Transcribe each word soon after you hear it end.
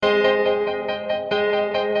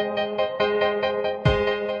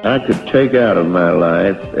I could take out of my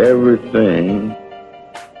life everything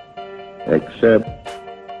except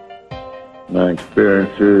my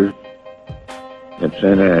experiences at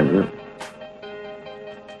St. Andrews,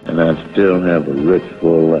 and I'd still have a rich,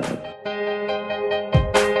 full life.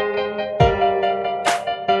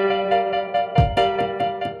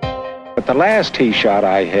 But the last tee shot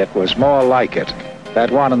I hit was more like it.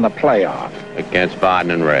 That one in the playoff. Against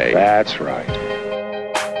Barton and Ray. That's right.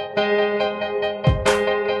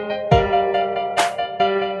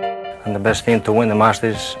 And the best thing to win the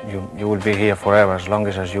Masters, you will be here forever as long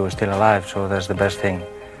as you are still alive. So that's the best thing.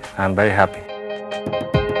 I'm very happy.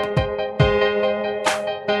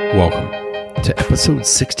 Welcome to episode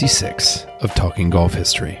 66 of Talking Golf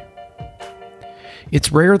History.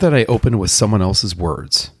 It's rare that I open with someone else's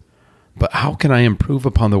words, but how can I improve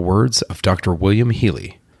upon the words of Dr. William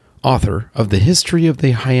Healy, author of The History of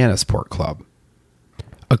the Hyannisport Club?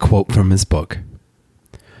 A quote from his book.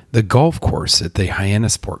 The golf course at the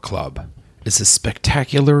Hyannisport Club is a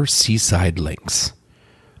spectacular seaside links,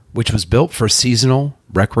 which was built for seasonal,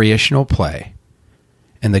 recreational play,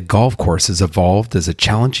 and the golf course has evolved as a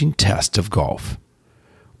challenging test of golf,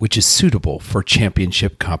 which is suitable for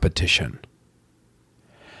championship competition.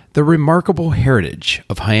 The remarkable heritage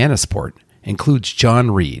of Hyannisport includes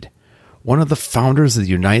John Reed, one of the founders of the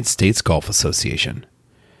United States Golf Association,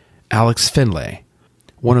 Alex Finlay,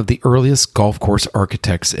 one of the earliest golf course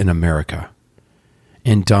architects in America,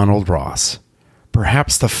 and Donald Ross,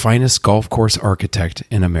 perhaps the finest golf course architect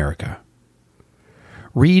in America.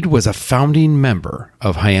 Reed was a founding member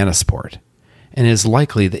of Hyannisport, and it is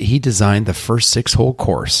likely that he designed the first 6-hole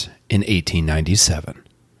course in 1897.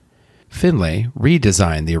 Finlay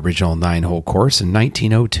redesigned the original 9-hole course in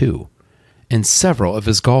 1902, and several of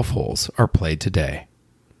his golf holes are played today.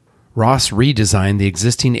 Ross redesigned the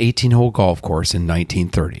existing 18-hole golf course in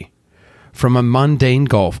 1930, from a mundane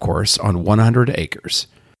golf course on 100 acres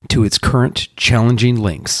to its current challenging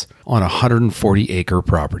links on a 140-acre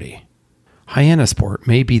property. Hyannisport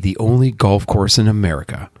may be the only golf course in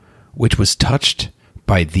America which was touched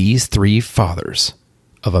by these three fathers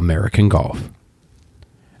of American golf.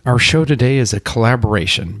 Our show today is a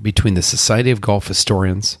collaboration between the Society of Golf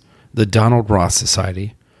Historians, the Donald Ross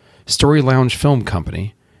Society, Story Lounge Film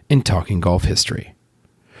Company, and Talking Golf History.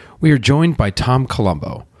 We are joined by Tom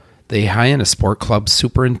Colombo, the Hyannisport Club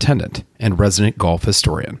Superintendent and resident golf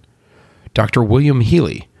historian, Dr. William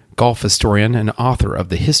Healy, golf historian and author of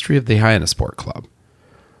The History of the Hyannisport Club,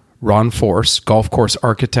 Ron Force, golf course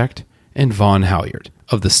architect, and Vaughn Halyard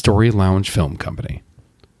of the Story Lounge Film Company.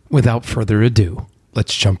 Without further ado,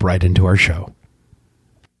 let's jump right into our show.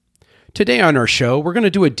 Today on our show, we're going to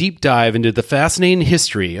do a deep dive into the fascinating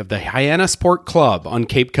history of the Hyannisport Club on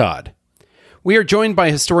Cape Cod. We are joined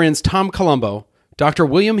by historians Tom Colombo, Dr.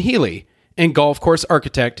 William Healy, and golf course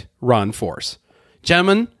architect Ron Force.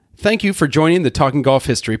 Gentlemen, thank you for joining the Talking Golf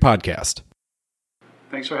History podcast.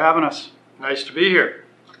 Thanks for having us. Nice to be here.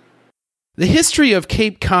 The history of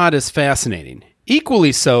Cape Cod is fascinating.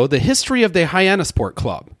 Equally so, the history of the Hyannisport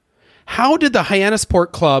Club. How did the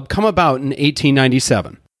Hyannisport Club come about in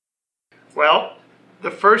 1897? Well, the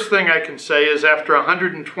first thing I can say is after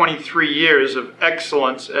 123 years of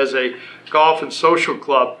excellence as a golf and social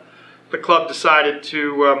club, the club decided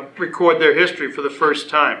to record their history for the first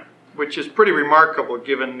time, which is pretty remarkable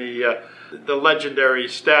given the legendary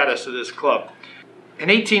status of this club. In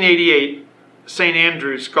 1888, St.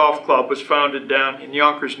 Andrews Golf Club was founded down in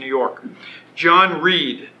Yonkers, New York. John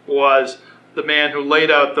Reed was the man who laid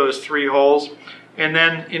out those 3 holes. And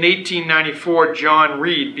then in 1894, John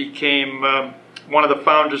Reed became one of the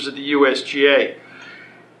founders of the USGA.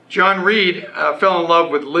 John Reed fell in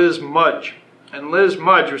love with Liz Mudge. And Liz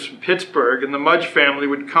Mudge was from Pittsburgh, and the Mudge family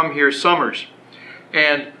would come here summers.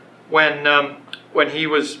 And when he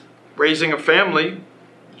was raising a family,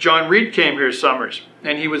 John Reed came here summers.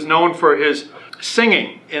 And he was known for his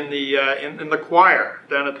singing in the choir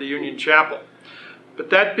down at the Union Chapel. But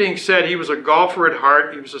that being said, he was a golfer at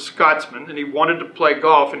heart, he was a Scotsman, and he wanted to play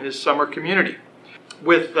golf in his summer community.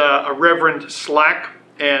 With a Reverend Slack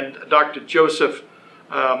and Dr. Joseph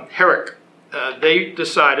Herrick, they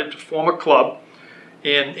decided to form a club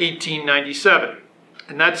in 1897.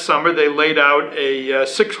 And that summer they laid out a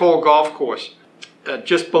 6-hole golf course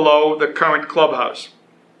just below the current clubhouse.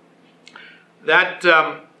 That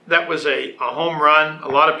was a home run, a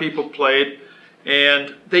lot of people played.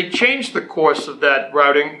 And they changed the course of that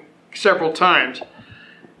routing several times.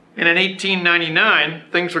 And in 1899,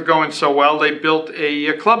 things were going so well, they built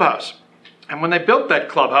a clubhouse. And when they built that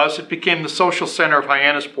clubhouse, it became the social center of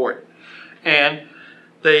Hyannisport. And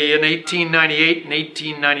they, in 1898 and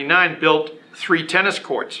 1899, built 3 tennis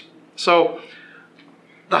courts. So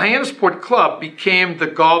The Hyannisport Club became the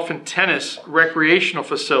golf and tennis recreational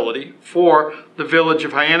facility for the village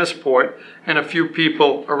of Hyannisport and a few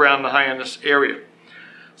people around the Hyannis area.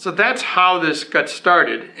 So that's how this got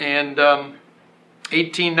started. And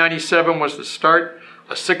 1897 was the start.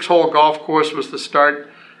 A 6-hole golf course was the start,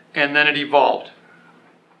 and then it evolved.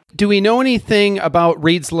 Do we know anything about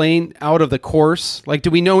Reed's Lane out of the course? Like, do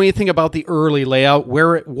we know anything about the early layout,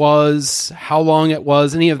 where it was, how long it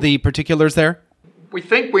was, any of the particulars there? We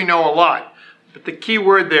think we know a lot, but the key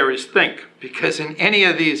word there is think, because in any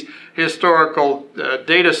of these historical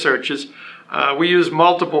data searches, we use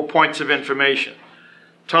multiple points of information.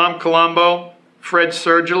 Tom Colombo, Fred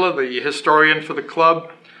Sergula, the historian for the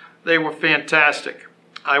club, they were fantastic.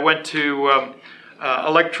 I went to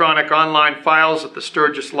electronic online files at the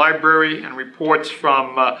Sturgis Library and reports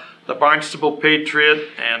from the Barnstable Patriot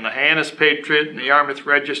and the Hyannis Patriot and the Yarmouth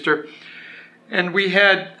Register. And we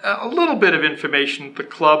had a little bit of information at the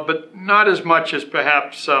club, but not as much as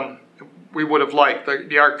perhaps we would have liked.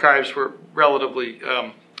 The archives were relatively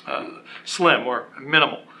slim or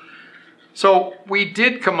minimal. So we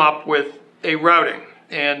did come up with a routing,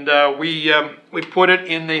 and we put it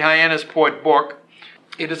in the Hyannisport book.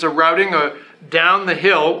 It is a routing down the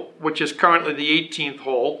hill, which is currently the 18th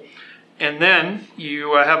hole, and then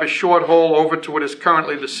you have a short hole over to what is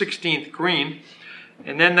currently the 16th green.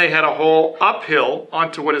 And then they had a hole uphill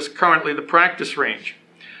onto what is currently the practice range.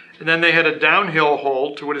 And then they had a downhill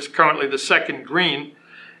hole to what is currently the 2nd green.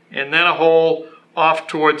 And then a hole off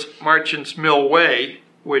towards Marchant's Mill Way,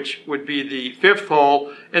 which would be the 5th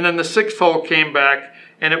hole. And then the 6th hole came back,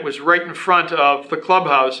 and it was right in front of the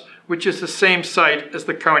clubhouse, which is the same site as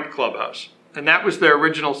the current clubhouse. And that was their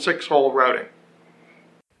original 6-hole routing.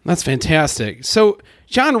 That's fantastic. So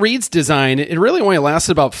John Reed's design, it really only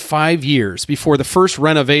lasted about 5 years before the first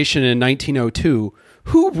renovation in 1902.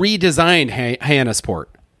 Who redesigned Hyannisport?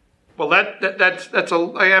 Well,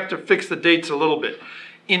 I have to fix the dates a little bit.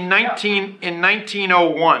 In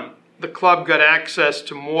 1901, the club got access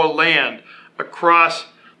to more land across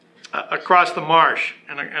the marsh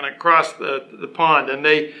and across the pond, and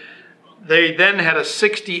they then had a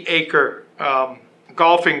 60-acre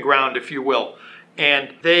golfing ground, if you will.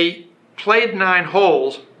 And they played 9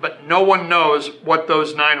 holes, but no one knows what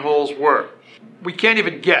those 9 holes were. We can't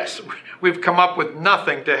even guess. We've come up with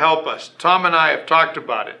nothing to help us. Tom and I have talked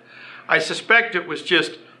about it. I suspect it was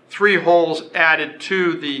just 3 holes added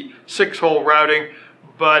to the 6-hole routing,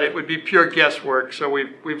 but it would be pure guesswork, so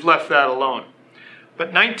we've left that alone.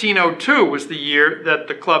 But 1902 was the year that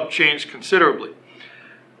the club changed considerably.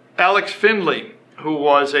 Alex Findlay, who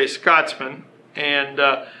was a Scotsman and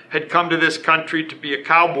had come to this country to be a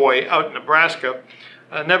cowboy out in Nebraska,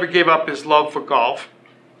 never gave up his love for golf.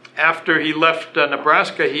 After he left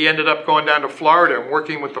Nebraska, he ended up going down to Florida and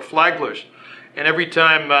working with the Flaglers. And every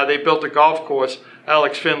time they built a golf course,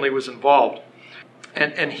 Alex Findlay was involved.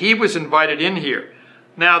 And he was invited in here.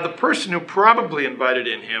 Now, the person who probably invited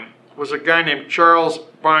in him was a guy named Charles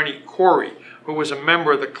Barney Corey, who was a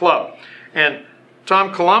member of the club. And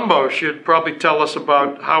Tom Colombo should probably tell us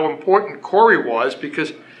about how important Corey was,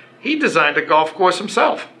 because he designed a golf course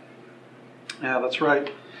himself. Yeah, that's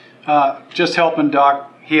right. Just helping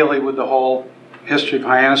Doc Healy with the whole history of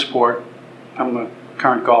Hyannisport. I'm the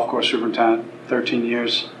current golf course superintendent, 13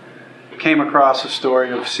 years. Came across the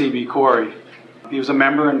story of C.B. Corey. He was a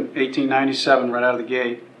member in 1897, right out of the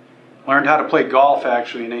gate. Learned how to play golf,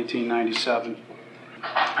 actually, in 1897.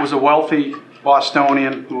 Was a wealthy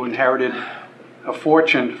Bostonian who inherited a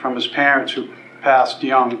fortune from his parents who passed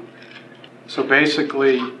young. So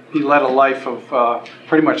basically, he led a life of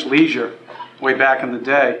pretty much leisure way back in the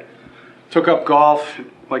day. Took up golf,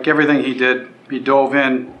 like everything he did, he dove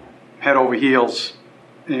in head over heels.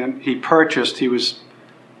 And he was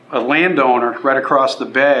a landowner right across the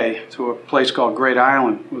bay to a place called Great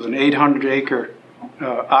Island. It was an 800-acre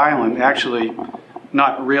island, actually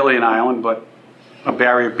not really an island, but a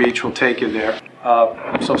barrier beach will take you there.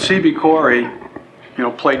 So C.B. Corey,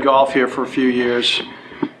 played golf here for a few years.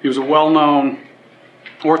 He was a well-known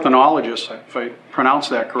ornithologist, if I pronounced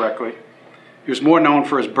that correctly. He was more known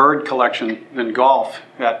for his bird collection than golf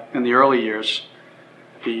in the early years.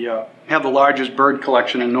 He had the largest bird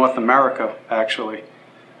collection in North America, actually.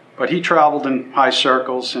 But he traveled in high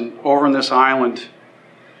circles, and over on this island,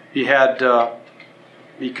 he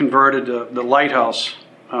converted the lighthouse,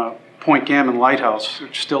 Point Gammon Lighthouse,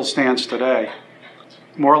 which still stands today,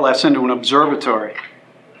 more or less into an observatory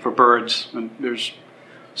for birds. And there's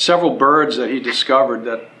several birds that he discovered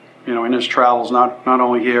that, in his travels, not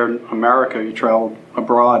only here in America, he traveled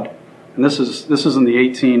abroad. And this is in the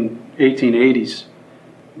 1880s.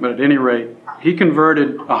 But at any rate, he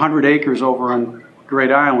converted 100 acres over on Great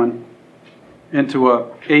Island into a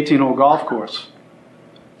 18-hole golf course.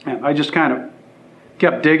 And I just kind of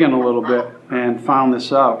kept digging a little bit and found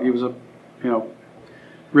this out. He was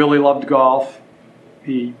really loved golf.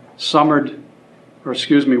 He wintered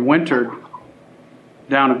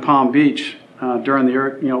down in Palm Beach during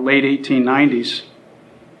the late 1890s.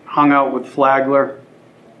 Hung out with Flagler,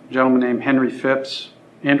 a gentleman named Henry Phipps,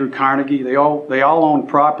 Andrew Carnegie. They all owned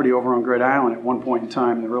property over on Great Island at one point in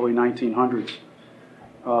time in the early 1900s.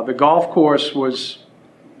 The golf course was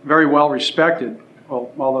very well respected,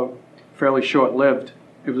 although fairly short-lived.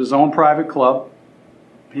 It was his own private club.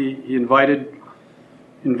 He invited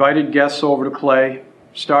guests over to play.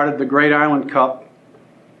 Started the Great Island Cup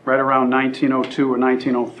right around 1902 or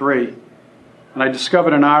 1903. And I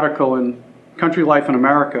discovered an article in Country Life in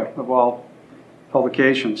America, of all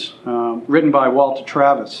publications, written by Walter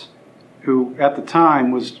Travis, who at the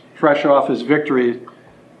time was fresh off his victory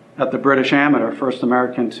at the British Amateur, first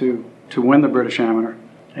American to win the British Amateur,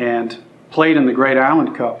 and played in the Great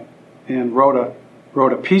Island Cup, and wrote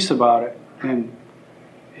a piece about it. And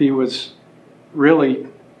he was really,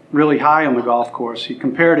 really high on the golf course. He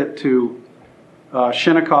compared it to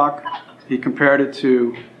Shinnecock. He compared it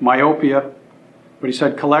to Myopia. But he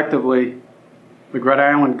said collectively, the Great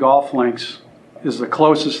Island golf links is the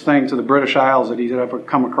closest thing to the British Isles that he'd ever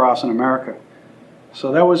come across in America.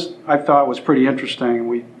 So I thought was pretty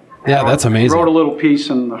interesting. That's amazing. Wrote a little piece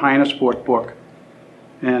in the Hyannisport book,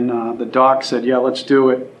 and the doc said, "Yeah, let's do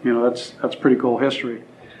it." That's pretty cool history.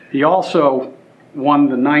 He also won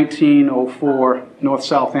the 1904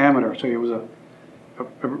 North-South Amateur, so he was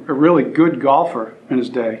a really good golfer in his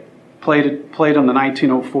day. Played on the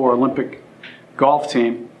 1904 Olympic golf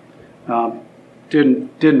team.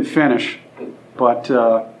 Didn't finish, but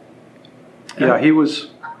he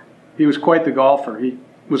was quite the golfer. He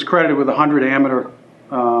was credited with 100 amateur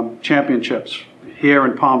championships here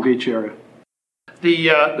in Palm Beach area.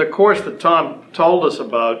 The course that Tom told us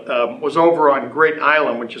about was over on Great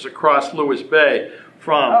Island, which is across Lewis Bay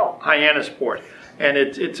from Hyannisport. And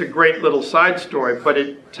it's a great little side story, but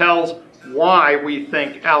it tells why we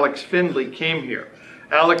think Alex Findlay came here.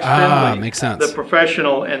 Alex Findlay, makes sense. The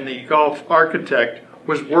professional and the golf architect,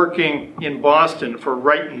 was working in Boston for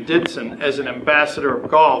Wright and Didson as an ambassador of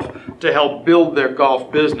golf to help build their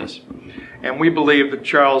golf business. And we believe that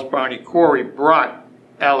Charles Brownie Corey brought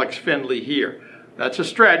Alex Findlay here. That's a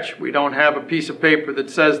stretch. We don't have a piece of paper that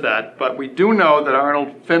says that, but we do know that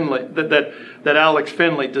Arnold Findlay, that Alex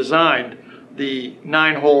Findlay designed the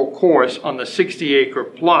 9-hole course on the 60-acre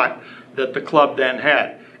plot that the club then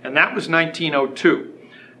had. And that was 1902.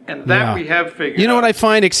 And that we have figured out. You know what I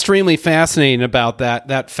find extremely fascinating about that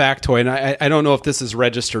factoid, and I don't know if this is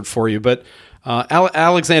registered for you, but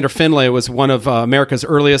Alexander Findlay was one of America's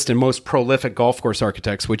earliest and most prolific golf course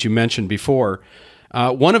architects, which you mentioned before.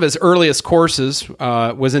 One of his earliest courses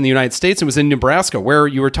was in the United States. It was in Nebraska, where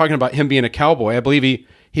you were talking about him being a cowboy. I believe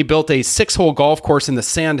he built a 6-hole golf course in the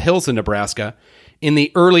Sand Hills in Nebraska in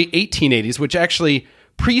the early 1880s, which actually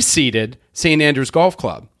preceded St. Andrews Golf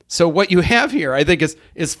Club. So what you have here, I think,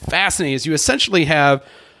 is fascinating, is you essentially have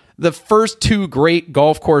the first two great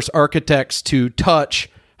golf course architects to touch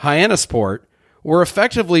Hyannisport were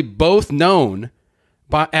effectively both known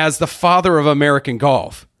as the father of American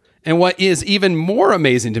golf. And what is even more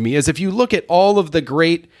amazing to me is if you look at all of the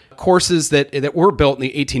great courses that were built in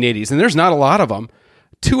the 1880s, and there's not a lot of them,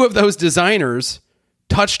 two of those designers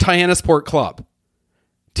touched Hyannisport Club.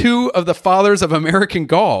 Two of the fathers of American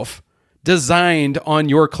golf designed on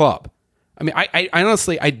your club. I mean, I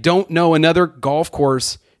honestly, I don't know another golf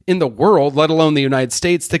course in the world, let alone the United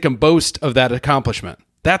States, that can boast of that accomplishment.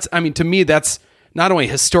 To me, that's not only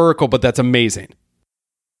historical, but that's amazing.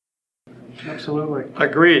 Absolutely.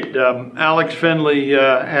 Agreed. Alex Findlay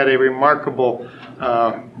had a remarkable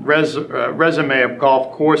resume of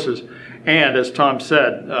golf courses, and as Tom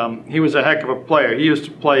said, he was a heck of a player. He used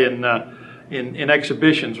to play in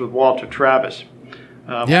exhibitions with Walter Travis.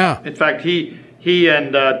 In fact, he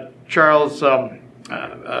and Charles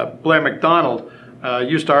Blair McDonald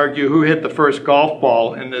used to argue who hit the first golf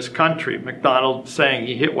ball in this country. McDonald saying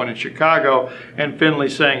he hit one in Chicago, and Findlay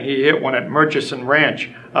saying he hit one at Murchison Ranch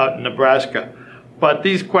out in Nebraska. But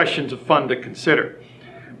these questions are fun to consider.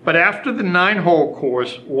 But after the 9-hole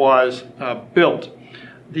course was built,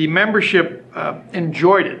 the membership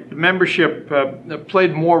enjoyed it. The membership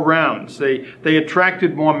played more rounds. They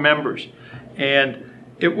attracted more members. And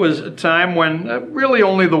it was a time when really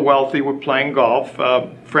only the wealthy were playing golf.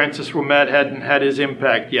 Francis Ouimet hadn't had his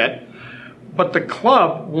impact yet. But the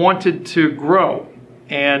club wanted to grow.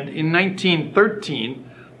 And in 1913,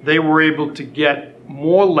 they were able to get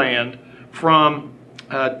more land from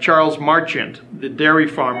Charles Marchant, the dairy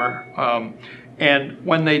farmer. And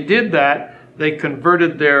when they did that, they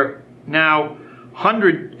converted their now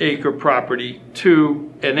 100-acre property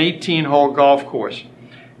to an 18-hole golf course.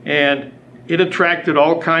 And it attracted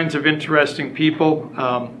all kinds of interesting people.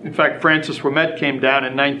 In fact, Francis Ouimet came down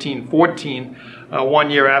in 1914,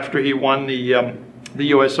 1 year after he won the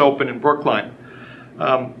U.S. Open in Brookline.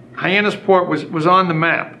 Hyannisport was on the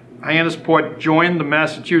map. Hyannisport joined the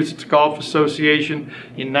Massachusetts Golf Association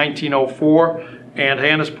in 1904, and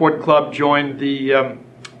Hyannisport Club joined the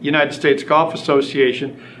United States Golf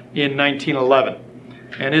Association in 1911.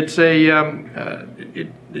 And it's the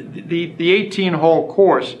 18-hole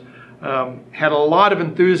course had a lot of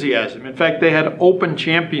enthusiasm. In fact, they had open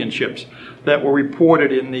championships that were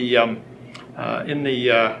reported in the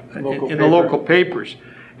local papers.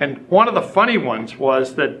 And one of the funny ones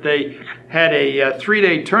was that they had a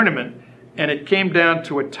 3-day tournament, and it came down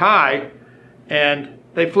to a tie, and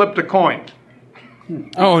they flipped a coin.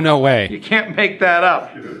 Oh, no way. You can't make that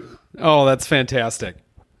up. Oh, that's fantastic.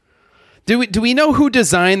 Do we know who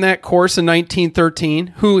designed that course in 1913?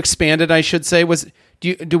 Who expanded, I should say?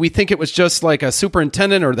 Do we think it was just like a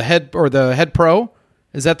superintendent or the head pro?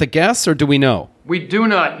 Is that the guess, or do we know? We do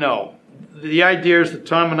not know. The ideas that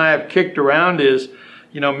Tom and I have kicked around is,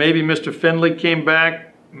 maybe Mr. Findlay came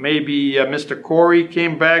back, maybe Mr. Corey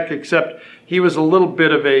came back, except he was a little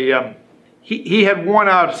bit of a... He had worn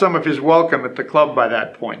out some of his welcome at the club by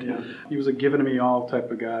that point. Yeah, he was a giving-me-all type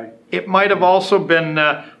of guy. It might have also been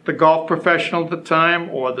the golf professional at the time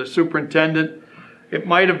or the superintendent. It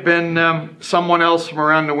might have been someone else from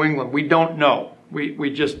around New England. We don't know.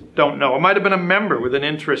 We just don't know. It might have been a member with an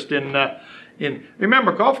interest in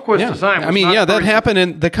remember, golf course design was that happened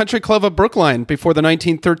in the Country Club of Brookline before the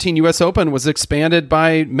 1913 U.S. Open was expanded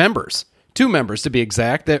by members, 2 members to be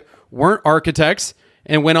exact, that weren't architects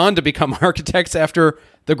and went on to become architects after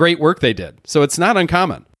the great work they did. So it's not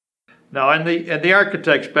uncommon. No, and the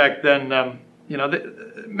architects back then,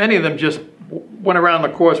 many of them just went around the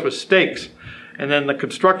course with stakes, and then the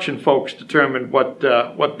construction folks determined what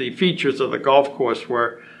the features of the golf course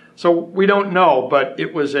were. So we don't know, but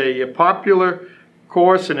it was a popular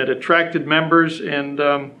course, and it attracted members, and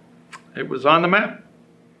it was on the map.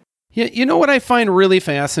 Yeah, you know what I find really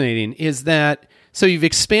fascinating is that, so you've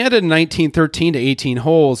expanded in 1913 to 18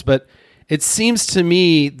 holes, but it seems to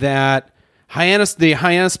me that the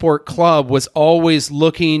Hyannisport Club was always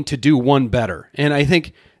looking to do one better. And I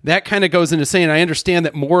think that kind of goes into saying, I understand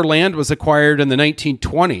that more land was acquired in the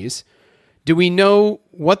 1920s. Do we know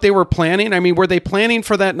what they were planning? I mean, were they planning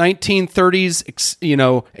for that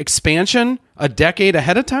 1930s, expansion a decade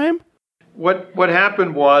ahead of time? What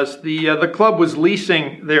happened was the club was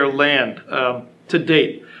leasing their land to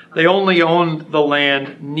date. They only owned the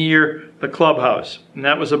land near the clubhouse, and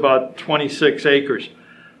that was about 26 acres.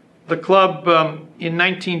 The club, in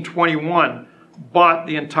 1921, bought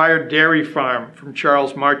the entire dairy farm from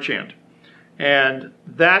Charles Marchant, and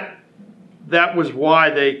that was why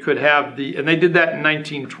they could have and they did that in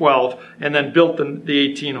 1912, and then built the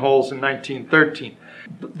 18 holes in 1913.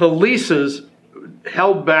 The leases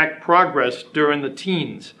held back progress during the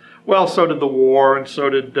teens. Well, so did the war, and so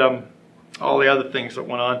did all the other things that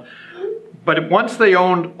went on. But once they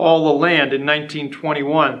owned all the land in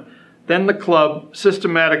 1921, then the club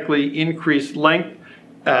systematically increased length.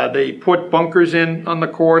 They put bunkers in on the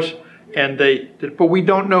course, but we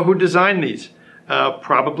don't know who designed these.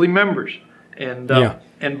 Probably members. And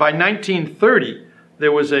by 1930,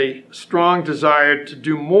 there was a strong desire to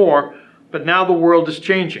do more, but now the world is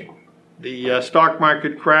changing. The stock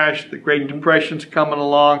market crashed, the Great Depression's coming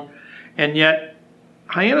along, and yet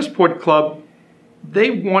Hyannisport Club,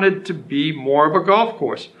 they wanted to be more of a golf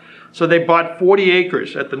course. So they bought 40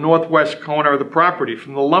 acres at the northwest corner of the property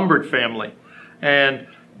from the Lombard family. And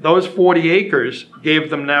those 40 acres gave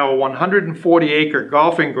them now a 140-acre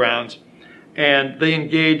golfing grounds, and they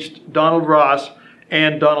engaged Donald Ross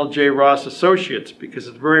and Donald J. Ross Associates, because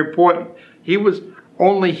it's very important. He was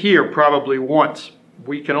only here probably once.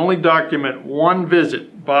 We can only document one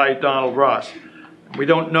visit by Donald Ross. We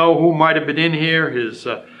don't know who might have been in here, his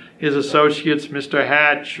associates, Mr.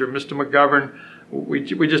 Hatch or Mr. McGovern.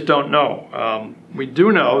 We just don't know. We do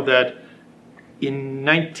know that in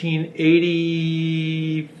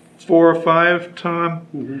 1984 or 5, Tom,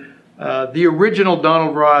 the original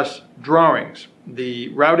Donald Ross drawings, the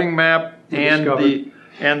routing map and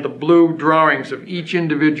the blue drawings of each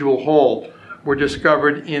individual hole were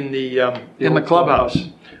discovered in the clubhouse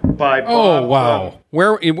by Bob. Oh, wow.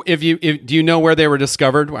 Where do you know where they were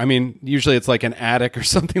discovered? I mean, usually it's like an attic or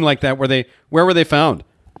something like that. Where were they found?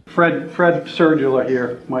 Fred Sergula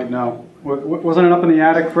here might know. Wasn't it up in the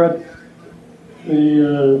attic, Fred?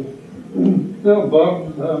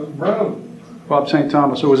 Bob Brown. Bob St.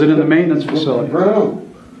 Thomas. Or was it in the maintenance facility? Brown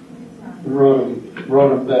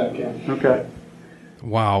brought him back in. Okay.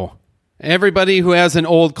 Wow. Everybody who has an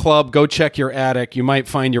old club, go check your attic. You might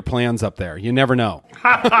find your plans up there. You never know.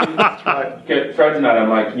 Okay, Fred's not on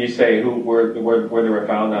mic. Can you say where they were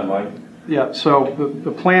found on mic? Yeah, so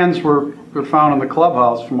the plans were found in the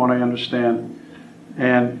clubhouse, from what I understand.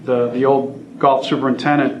 And the old golf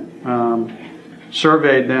superintendent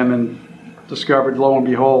surveyed them and discovered, lo and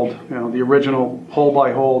behold, the original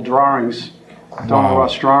hole-by-hole drawings, Donald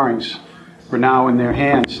Ross drawings, were now in their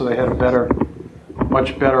hands. So they had a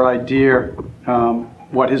much better idea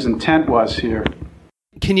what his intent was here.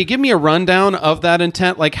 Can you give me a rundown of that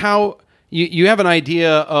intent? Like how you have an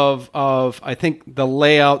idea of I think the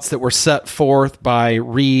layouts that were set forth by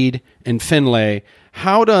Reed and Finlay.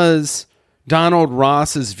 How does Donald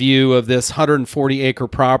Ross's view of this 140-acre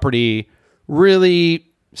property really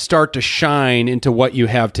start to shine into what you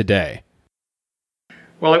have today?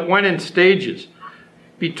 Well, it went in stages.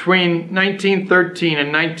 Between 1913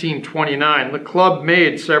 and 1929, the club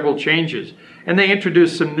made several changes, and they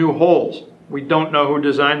introduced some new holes. We don't know who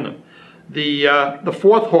designed them. The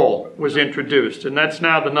fourth hole was introduced, and that's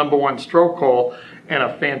now the number one stroke hole, and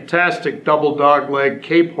a fantastic double dogleg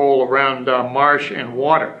cape hole around marsh and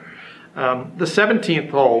water. The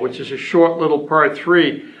 17th hole, which is a short little par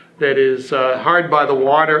 3 that is hard by the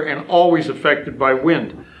water and always affected by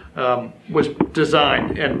wind, was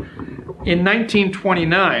designed. And in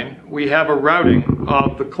 1929, we have a routing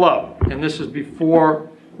of the club, and this is before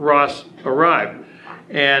Ross arrived.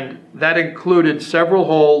 And that included several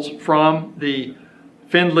holes from the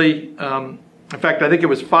Findlay, in fact, I think it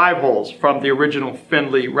was 5 holes from the original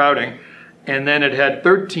Findlay routing, and then it had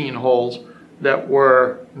 13 holes that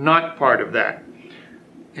were not part of that.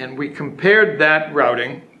 And we compared that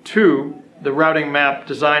routing to the routing map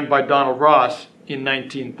designed by Donald Ross in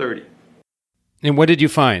 1930. And what did you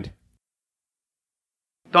find?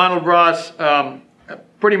 Donald Ross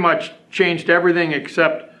pretty much changed everything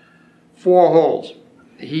except 4 holes.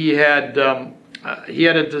 He had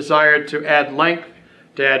a desire to add length,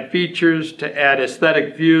 to add features, to add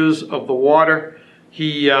aesthetic views of the water.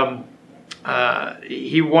 He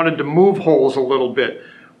wanted to move holes a little bit,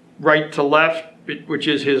 right to left, which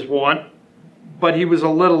is his want, but he was a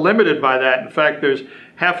little limited by that. In fact, there's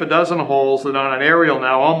half a dozen holes that on an aerial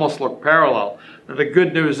now almost look parallel. Now, the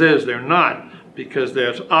good news is they're not, because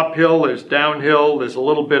there's uphill, there's downhill, there's a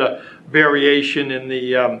little bit of variation in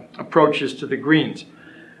the approaches to the greens.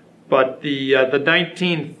 But the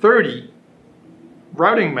 1930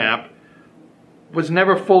 routing map was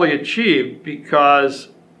never fully achieved, because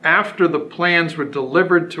after the plans were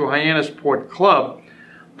delivered to Hyannisport Club,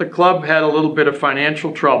 the club had a little bit of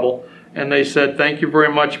financial trouble, and they said, "Thank you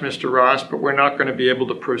very much, Mr. Ross, but we're not going to be able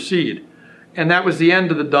to proceed." And that was the end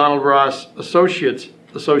of the Donald Ross Associates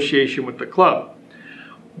association with the club.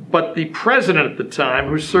 But the president at the time,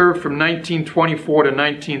 who served from 1924 to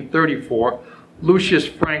 1934, Lucius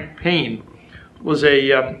Frank Payne, was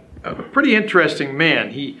a pretty interesting man.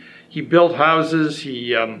 He built houses,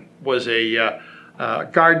 he was a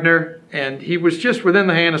gardener, and he was just within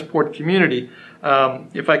the Hyannisport community.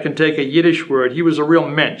 If I can take a Yiddish word, he was a real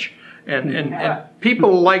mensch, and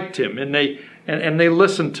people liked him, and they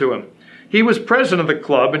listened to him. He was president of the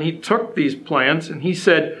club, and he took these plans, and he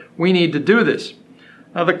said, "We need to do this."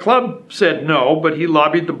 Now, the club said no, but he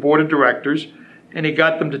lobbied the board of directors, and he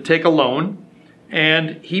got them to take a loan,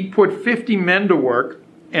 and he put 50 men to work,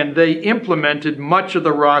 and they implemented much of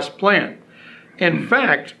the Ross plan. In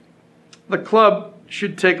fact, the club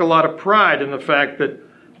should take a lot of pride in the fact that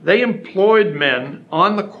they employed men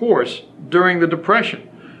on the course during the Depression.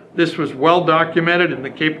 This was well documented in the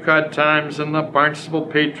Cape Cod Times and the Barnstable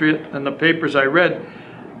Patriot and the papers I read.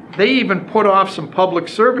 They even put off some public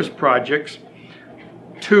service projects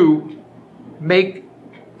to make,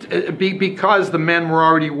 because the men were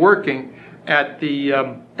already working at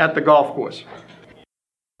the golf course.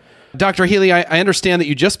 Dr. Healy, I understand that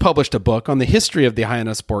you just published a book on the history of the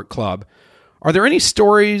Hyannisport Club. Are there any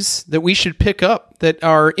stories that we should pick up that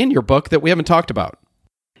are in your book that we haven't talked about?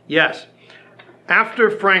 Yes. After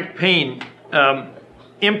Frank Payne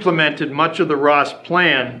implemented much of the Ross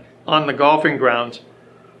plan on the golfing grounds,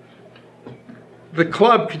 the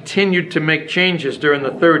club continued to make changes during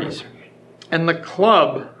the 30s. And the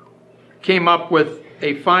club came up with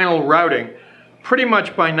a final routing pretty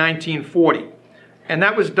much by 1940. And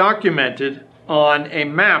that was documented on a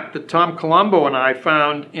map that Tom Colombo and I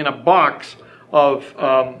found in a box of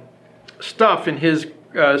stuff in his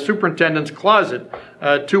superintendent's closet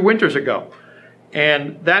 2 winters ago.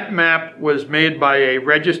 And that map was made by a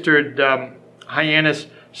registered Hyannis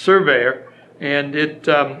surveyor, and it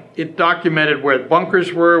documented where the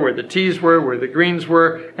bunkers were, where the tees were, where the greens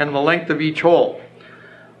were, and the length of each hole.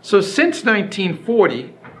 So since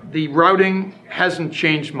 1940, the routing hasn't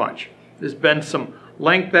changed much. There's been some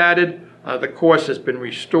length added. The course has been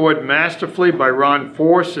restored masterfully by Ron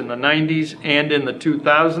Force in the 90s and in the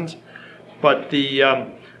 2000s. But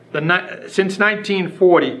since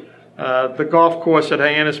 1940, the golf course at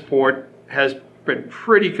Hyannisport has been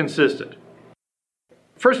pretty consistent.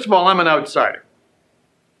 First of all, I'm an outsider.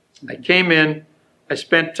 I came in, I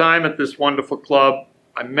spent time at this wonderful club.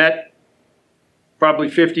 I met probably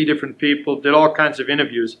 50 different people, did all kinds of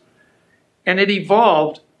interviews, and it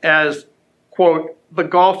evolved as, quote, the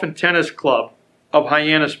Golf and Tennis Club of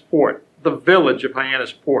Hyannisport, the village of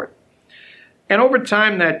Hyannisport. And over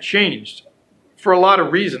time that changed for a lot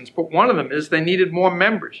of reasons, but one of them is they needed more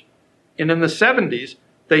members. And in the 70s,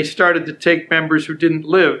 they started to take members who didn't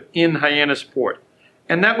live in Hyannisport.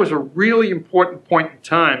 And that was a really important point in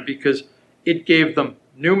time because it gave them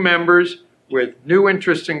new members with new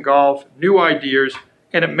interest in golf, new ideas,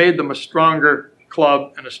 and it made them a stronger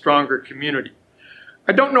club and a stronger community.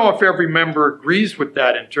 I don't know if every member agrees with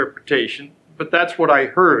that interpretation, but that's what I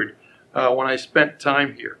heard when I spent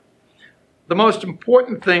time here. The most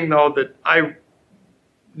important thing, though, that I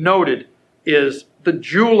noted is the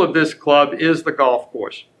jewel of this club is the golf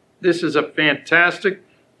course. This is a fantastic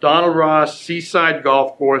Donald Ross seaside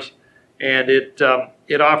golf course, and it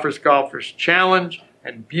offers golfers challenge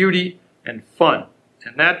and beauty and fun.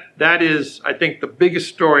 And that is, I think, the biggest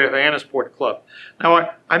story of the Hyannisport Club.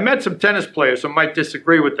 Now, I met some tennis players who might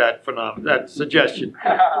disagree with that suggestion.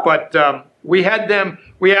 But we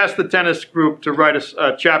asked the tennis group to write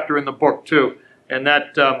a chapter in the book, too. And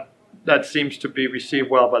that seems to be received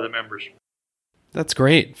well by the members. That's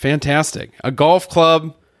great. Fantastic. A golf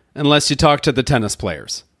club, unless you talk to the tennis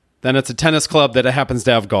players. Then it's a tennis club that happens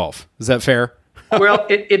to have golf. Is that fair? Well,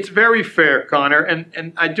 it's very fair, Connor.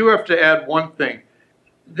 And I do have to add one thing.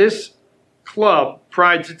 This club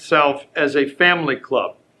prides itself as a family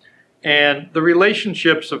club. And the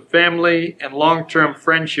relationships of family and long-term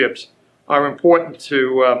friendships are important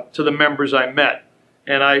to the members I met.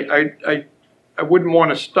 And I wouldn't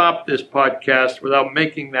want to stop this podcast without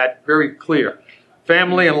making that very clear.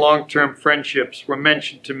 Family and long-term friendships were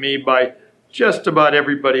mentioned to me by just about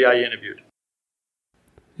everybody I interviewed.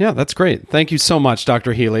 Yeah, that's great. Thank you so much,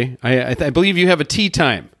 Dr. Healy. I believe you have a tea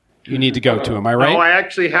time you need to go to. Am I right? No, I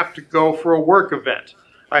actually have to go for a work event.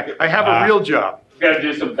 I have a real job. You got to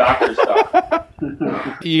do some doctor stuff.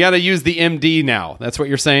 You got to use the MD now. That's what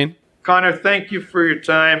you're saying? Connor, thank you for your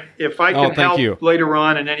time. If I can help later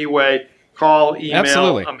on in any way, call, email.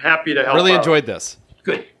 Absolutely. I'm happy to help Really out. Enjoyed this.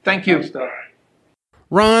 Good. Thank you.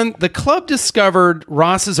 Ron, the club discovered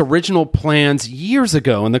Ross's original plans years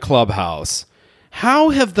ago in the clubhouse. How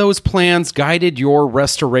have those plans guided your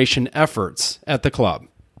restoration efforts at the club?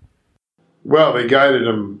 Well, they guided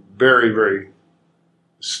them very, very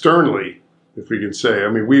sternly, if we can say. I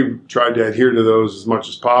mean, we tried to adhere to those as much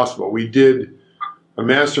as possible. We did a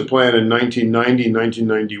master plan in 1990,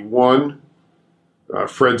 1991.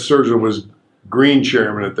 Fred Sergio was green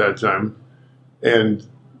chairman at that time. And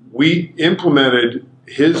we implemented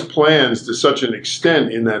his plans to such an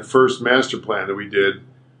extent in that first master plan that we did,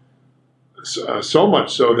 so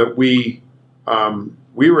much so that we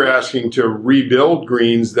were asking to rebuild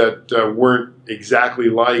greens that weren't exactly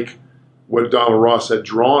like what Donald Ross had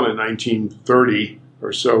drawn in 1930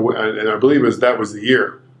 or so, and I believe that was the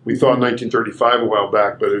year. We thought 1935 a while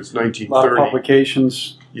back, but it's 1930. A lot of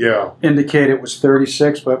publications indicate it was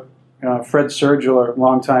 36, but Fred Sergio, a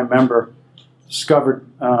longtime member, discovered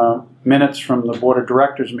minutes from the board of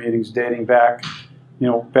directors meetings dating back to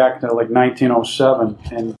like 1907,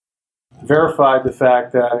 and verified the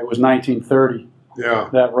fact that it was 1930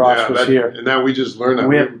 that Ross was here. And now we just learned that.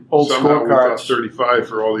 We have old scorecards. 35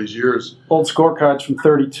 for all these years. Old scorecards from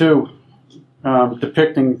 32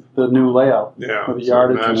 depicting the new layout with the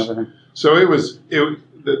yardage and everything. So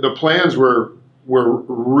the plans were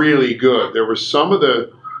really good. There were some of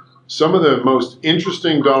the most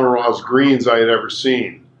interesting Donald Ross greens I had ever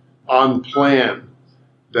seen on plan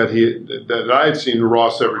that I had seen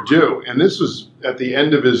Ross ever do. And this was at the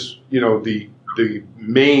end of his, the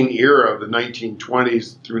main era of the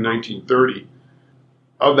 1920s through 1930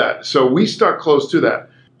 of that. So we stuck close to that.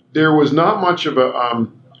 There was not much of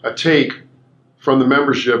a take from the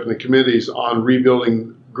membership and the committees on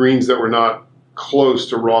rebuilding greens that were not close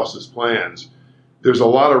to Ross's plans. There's a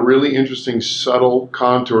lot of really interesting subtle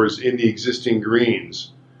contours in the existing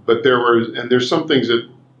greens, but there's some things that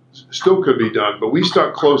still could be done, but we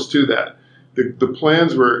stuck close to that. The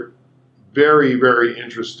plans were very, very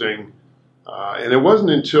interesting And it wasn't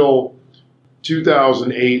until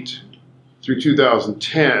 2008 through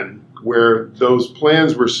 2010 where those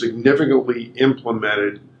plans were significantly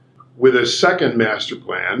implemented with a second master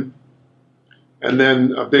plan. And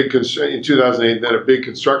then in 2008, then a big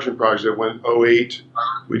construction project that went 2008.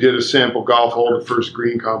 We did a sample golf hole, the first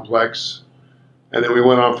green complex. And then we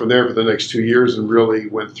went on from there for the next 2 years and really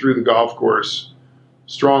went through the golf course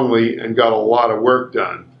strongly and got a lot of work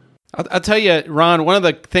done. I'll tell you, Ron, one of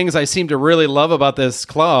the things I seem to really love about this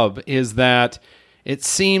club is that it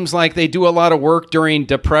seems like they do a lot of work during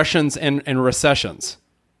depressions and recessions.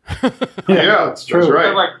 Yeah, that's true. That's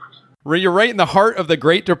right. You're right in the heart of the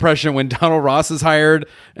Great Depression when Donald Ross is hired,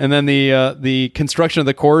 and then the construction of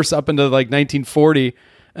the course up into like 1940.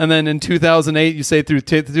 And then in 2008, you say through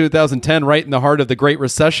 2010, right in the heart of the Great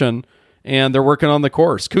Recession, and they're working on the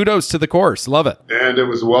course. Kudos to the course. Love it. And it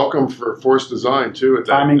was welcome for forced design, too, at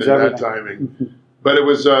that timing. But it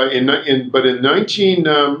was in 19,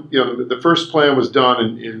 the first plan was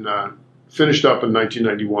done finished up in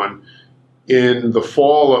 1991. In the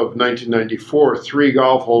fall of 1994, 3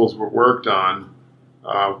 golf holes were worked on,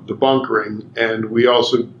 the bunkering, and we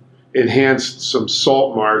also enhanced some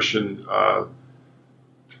salt marsh and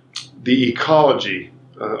the ecology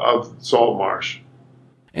of salt marsh.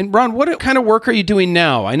 And Ron, what kind of work are you doing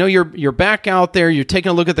now? I know you're back out there. You're taking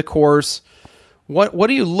a look at the course. What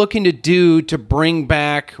are you looking to do to bring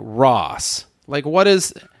back Ross? Like,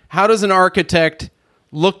 how does an architect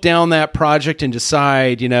look down that project and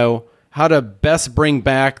decide, how to best bring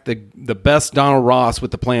back the best Donald Ross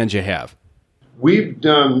with the plans you have? We've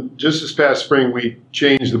done, just this past spring, we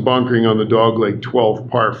changed the bunkering on the Dogleg 12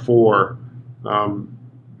 par 4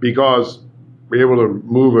 because we were able to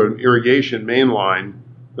move an irrigation main line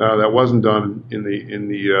that wasn't done in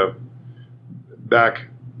the back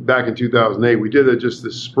in 2008. We did it just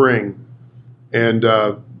this spring, and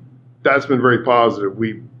that's been very positive.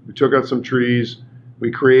 We took out some trees.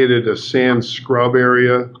 We created a sand scrub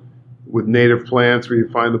area with native plants where you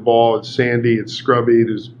find the ball. It's sandy, it's scrubby,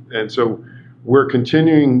 and so we're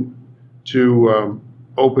continuing to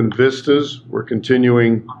open vistas. We're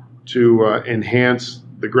continuing to enhance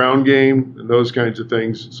the ground game and those kinds of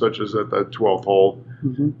things, such as at that 12th hole.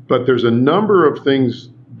 Mm-hmm. But there's a number of things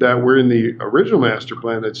that were in the original master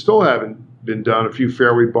plan that still haven't been done, a few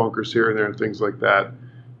fairway bunkers here and there and things like that.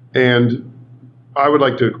 And I would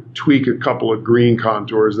like to tweak a couple of green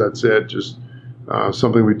contours, that's it, just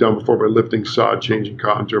something we've done before by lifting sod, changing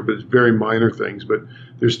contour, but it's very minor things. But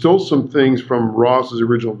there's still some things from Ross's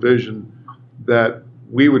original vision that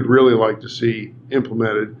we would really like to see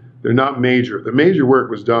implemented. They're not major. The major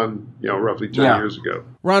work was done, roughly 10 years ago.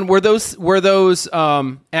 Ron, were those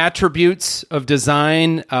attributes of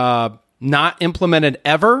design not implemented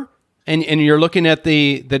ever? And you're looking at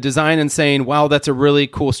the design and saying, wow, that's a really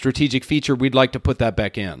cool strategic feature. We'd like to put that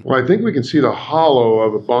back in. Well, I think we can see the hollow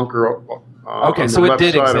of a bunker on the left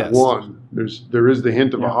side of one. There is the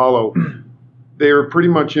hint of a hollow. They were pretty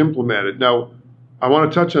much implemented. Now, I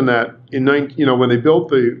want to touch on that. When they built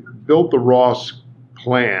the Ross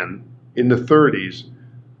plan in the 30s,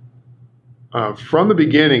 from the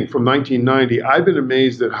beginning, from 1990, I've been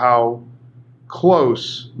amazed at how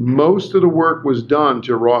close most of the work was done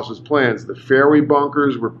to Ross's plans. The fairway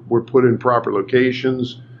bunkers were put in proper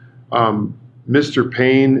locations. Mr.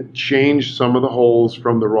 Payne changed some of the holes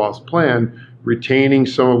from the Ross plan, retaining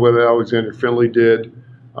some of what Alexander Finley did,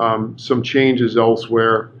 some changes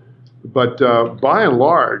elsewhere. But by and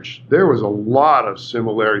large, there was a lot of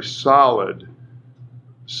similarity,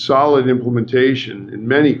 solid implementation in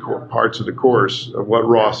many parts of the course of what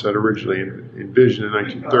Ross had originally envisioned in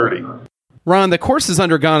 1930. Ron, the course has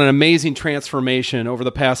undergone an amazing transformation over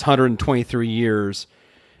the past 123 years.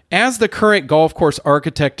 As the current golf course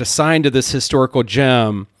architect assigned to this historical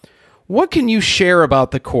gem, what can you share about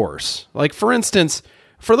the course? Like, for instance,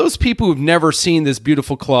 for those people who've never seen this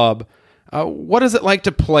beautiful club, what is it like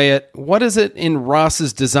to play it? What is it in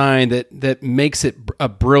Ross's design that makes it a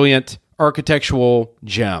brilliant architectural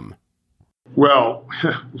gem? Well,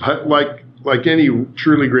 like any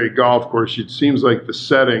truly great golf course, it seems like the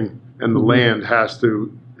setting and the land has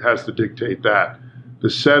to dictate that. The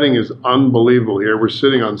setting is unbelievable here. We're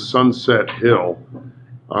sitting on Sunset Hill,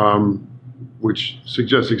 which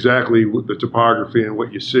suggests exactly the topography and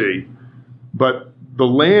what you see. But the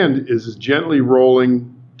land is gently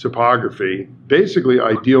rolling topography, basically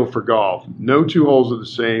ideal for golf. No two holes are the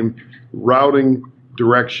same. Routing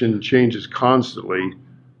direction changes constantly.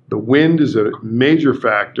 The wind is a major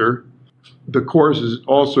factor. The course is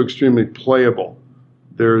also extremely playable.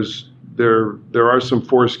 There are some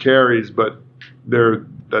forced carries, but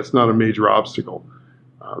that's not a major obstacle.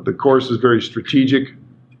 The course is very strategic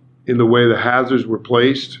in the way the hazards were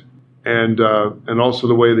placed, and also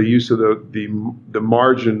the way the use of the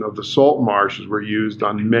margin of the salt marshes were used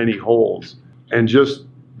on many holes, and just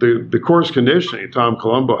the course conditioning Tom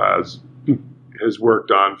Colombo has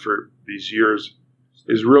worked on for these years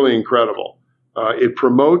is really incredible. It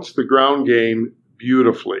promotes the ground game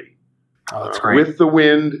beautifully. Oh, that's great. With the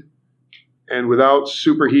wind and without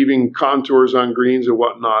superheaving contours on greens and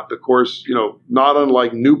whatnot, the course, not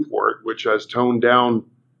unlike Newport, which has toned down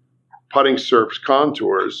putting surface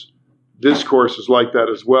contours, this course is like that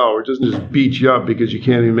as well. It doesn't just beat you up because you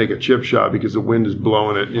can't even make a chip shot because the wind is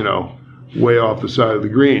blowing it, way off the side of the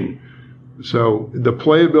green. So the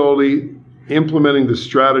playability, implementing the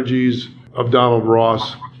strategies of Donald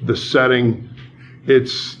Ross, the setting,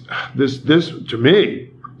 it's this to me,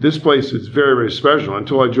 this place is very, very special.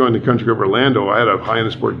 Until I joined the Country Club Orlando, I had a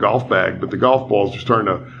Hyannisport golf bag, but the golf balls are starting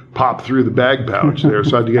to pop through the bag pouch there,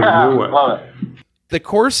 so I had to get a new one. Love it. The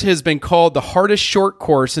course has been called the hardest short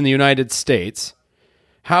course in the United States.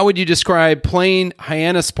 How would you describe playing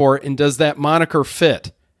Hyannisport, and does that moniker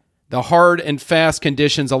fit the hard and fast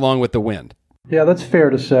conditions along with the wind? Yeah, that's fair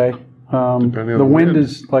to say. The wind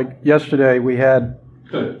is, like yesterday, we had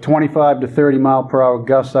 25 to 30 mile per hour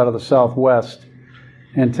gusts out of the southwest.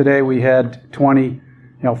 And today we had 15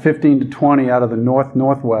 to 20 out of the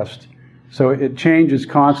northwest. So it changes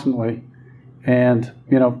constantly. And,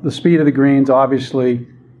 the speed of the greens obviously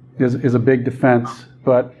is a big defense.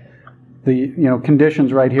 But the,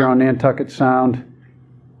 conditions right here on Nantucket Sound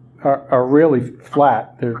are really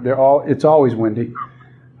flat. It's always windy.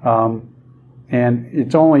 And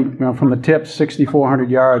it's only, from the tips, 6,400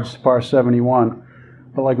 yards, par 71.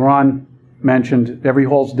 But like Ron mentioned, every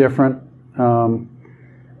hole's different.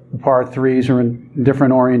 The par threes are in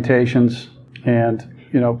different orientations, and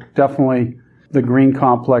definitely the green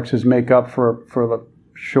complexes make up for the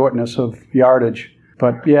shortness of yardage.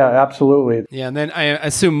 But yeah, absolutely. Yeah, and then I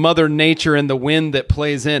assume Mother Nature and the wind that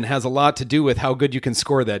plays in has a lot to do with how good you can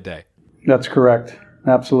score that day. That's correct.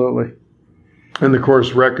 Absolutely. And the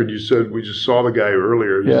course record, you said, we just saw the guy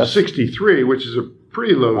earlier. Yes. 63, which is a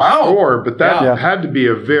pretty low score, but that had to be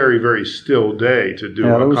a very, very still day to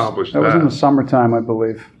accomplish that. That was in the summertime, I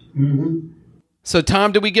believe. Mm-hmm. So,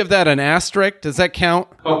 Tom, do we give that an asterisk? Does that count?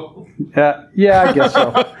 Oh. Yeah, I guess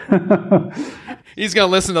so. He's going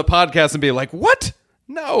to listen to the podcast and be like, what?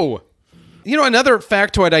 No. Another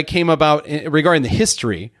factoid I came about regarding the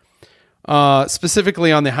history,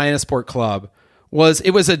 specifically on the Hyannisport Club, was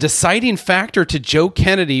it was a deciding factor to Joe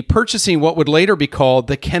Kennedy purchasing what would later be called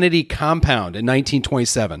the Kennedy Compound in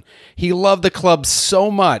 1927. He loved the club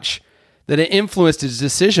so much that it influenced his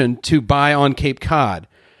decision to buy on Cape Cod.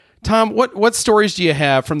 Tom, what stories do you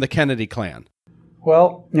have from the Kennedy clan?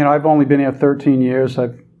 Well, I've only been here 13 years.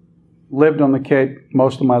 I've lived on the Cape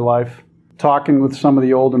most of my life. Talking with some of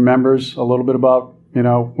the older members a little bit about,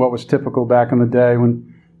 what was typical back in the day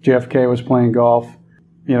when JFK was playing golf.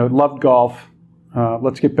 Loved golf.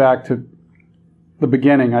 Let's get back to the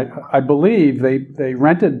beginning. I believe they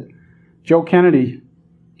rented Joe Kennedy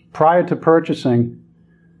prior to purchasing.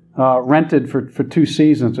 Rented for 2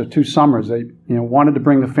 seasons or 2 summers. They wanted to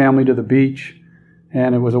bring the family to the beach,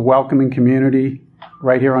 and it was a welcoming community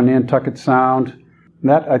right here on Nantucket Sound. And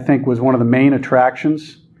that, I think, was one of the main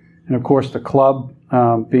attractions. And of course, the club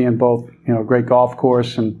being both a great golf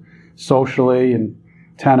course and socially and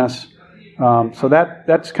tennis. So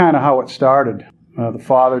that's kind of how it started. The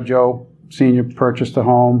father, Joe Sr., purchased a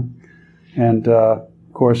home, and of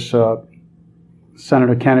course,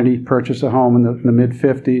 Senator Kennedy purchased a home in the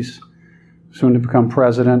mid-50s, soon to become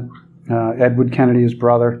president. Edward Kennedy, his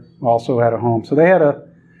brother, also had a home. So they had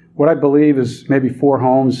what I believe is maybe 4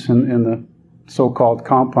 homes in the so-called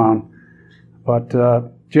compound. But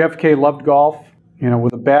JFK loved golf.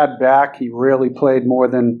 With a bad back, he rarely played more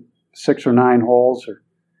than 6 or 9 holes, or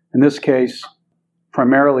in this case,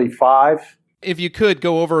 primarily 5. If you could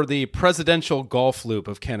go over the presidential golf loop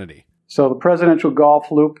of Kennedy. So the presidential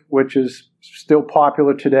golf loop, which is still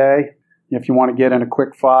popular today, if you want to get in a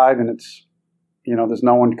quick 5 and it's, there's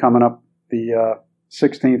no one coming up the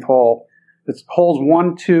 16th hole. It's holes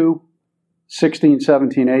 1, 2, 16,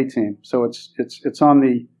 17, 18. So it's on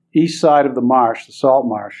the east side of the marsh, the salt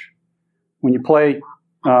marsh. When you play,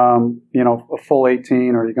 a full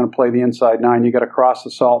 18, or you're going to play the inside 9, you got to cross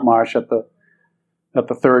the salt marsh at the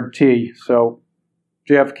 3rd tee. So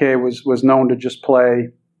JFK was known to just play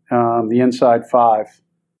the inside 5.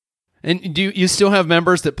 And do you still have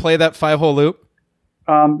members that play that 5-hole loop?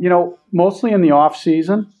 Mostly in the off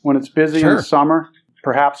season when it's busy in the summer,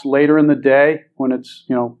 perhaps later in the day when it's,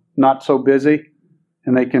 not so busy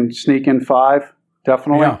and they can sneak in 5,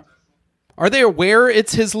 definitely. Yeah. Are they aware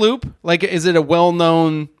it's his loop? Like, is it a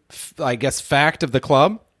well-known I guess, fact of the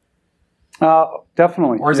club?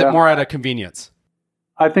 Definitely. Or is it more out of convenience?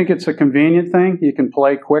 I think it's a convenient thing. You can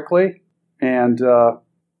play quickly, and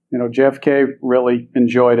JFK really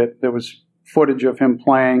enjoyed it. There was footage of him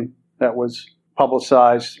playing that was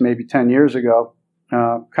publicized maybe 10 years ago,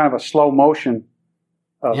 kind of a slow motion,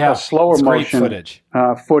 a slower motion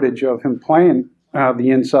footage of him playing the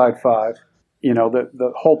inside five.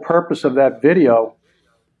 The whole purpose of that video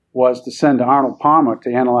was to send to Arnold Palmer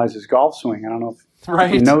to analyze his golf swing. I don't know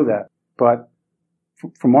if you know that, but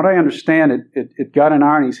from what I understand, it got in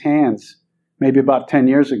Arnie's hands maybe about 10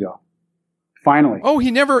 years ago. Finally. Oh,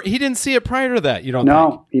 he didn't see it prior to that, you don't think?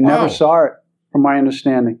 No, he never saw it, from my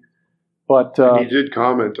understanding. But he did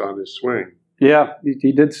comment on his swing. Yeah,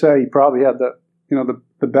 he did say he probably had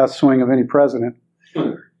the best swing of any president.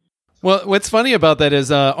 Well, what's funny about that is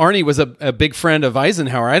Arnie was a big friend of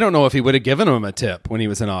Eisenhower. I don't know if he would have given him a tip when he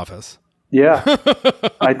was in office. Yeah,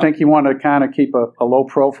 I think he wanted to kind of keep a low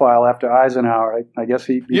profile after Eisenhower. I guess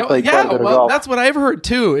he played quite a bit of golf. That's what I've heard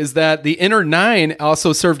too, is that the inner nine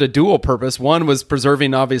also served a dual purpose. One was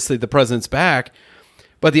preserving, obviously, the president's back,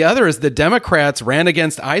 but the other is the Democrats ran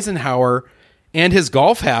against Eisenhower and his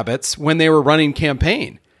golf habits when they were running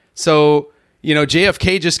campaign. So,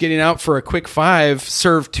 JFK just getting out for a quick five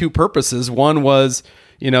served two purposes. One was,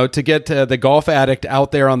 to get the golf addict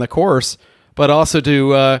out there on the course, but also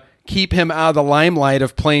to keep him out of the limelight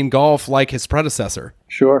of playing golf like his predecessor.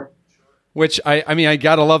 Sure. Which, I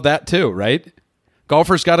gotta love that too, right?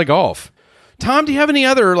 Golfers gotta golf. Tom, do you have any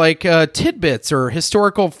other tidbits or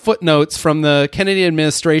historical footnotes from the Kennedy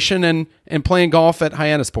administration and playing golf at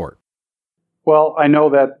Hyannisport? Well, I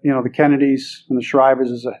know that, the Kennedys and the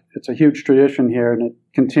Shrivers it's a huge tradition here, and it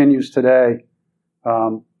continues today.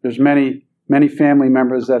 There's many family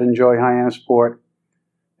members that enjoy Hyannisport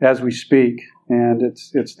as we speak, and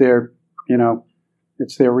it's their,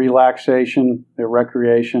 it's their relaxation, their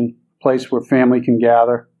recreation, place where family can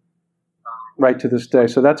gather right to this day.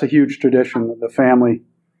 So that's a huge tradition, the family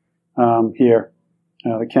here,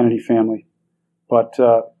 the Kennedy family. But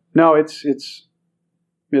no, it's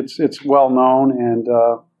well known, and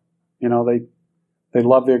they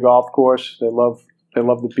love their golf course. They love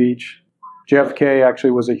the beach. JFK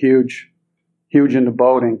actually was a huge into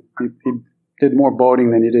boating. He did more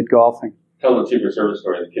boating than he did golfing. Tell the Secret Service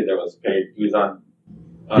story. The kid that was paid, he was on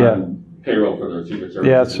payroll for the Secret Service.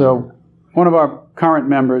 Yeah. So one of our current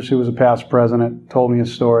members, who was a past president, told me a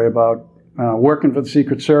story about working for the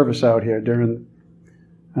Secret Service out here during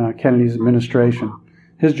Kennedy's administration.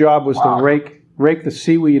 His job was to rake the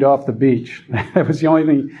seaweed off the beach. That was the only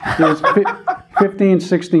thing. He was 15,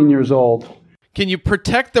 16 years old. Can you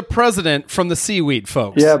protect the president from the seaweed,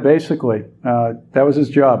 folks? Yeah, basically. That was his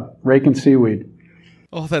job, raking seaweed.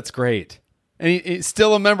 Oh, that's great. And he's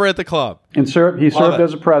still a member at the club. And he served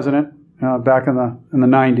as a president back in the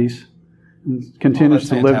 90s. And continues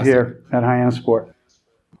to live here at Hyannisport.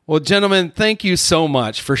 Well, gentlemen, thank you so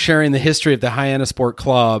much for sharing the history of the Hyannisport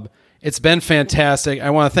Club. It's been fantastic. I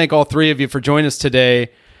want to thank all three of you for joining us today.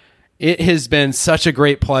 It has been such a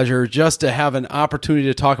great pleasure just to have an opportunity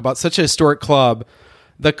to talk about such a historic club,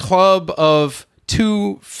 the club of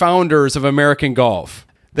two founders of American golf,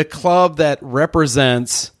 the club that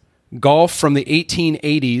represents golf from the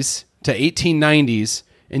 1880s to 1890s,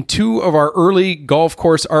 and two of our early golf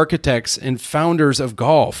course architects and founders of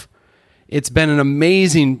golf. It's been an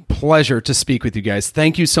amazing pleasure to speak with you guys.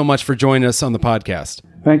 Thank you so much for joining us on the podcast.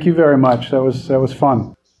 Thank you very much. That was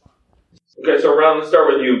fun. Okay, so Ron, let's start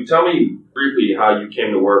with you. Tell me briefly how you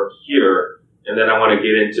came to work here, and then I want to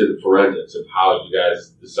get into the forensics of how you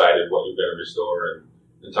guys decided what you're going to restore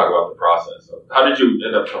and talk about the process. So how did you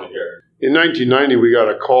end up coming here? In 1990, we got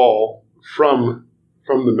a call from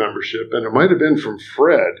the membership, and it might have been from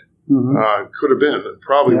Fred. Mm-hmm. Could have been. It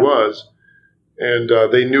probably was. And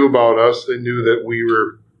they knew about us. They knew that we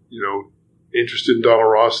were, interested in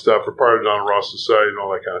Donald Ross stuff, or part of Donald Ross Society and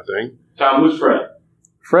all that kind of thing. Tom, who's Fred?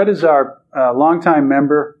 Fred is our longtime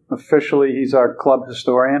member. Officially, he's our club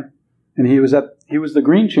historian, and he was the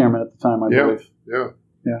green chairman at the time, I believe. Yeah.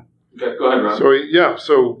 Okay, go ahead, Ron.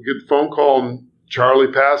 So we get the phone call, and Charlie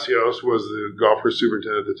Passios was the golf course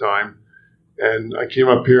superintendent at the time. And I came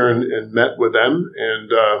up here and met with them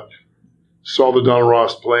and saw the Donald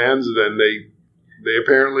Ross plans. And then they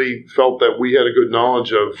apparently felt that we had a good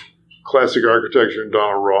knowledge of classic architecture and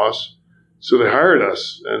Donald Ross. So they hired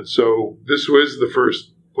us. And so this was the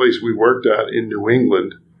first place we worked at in New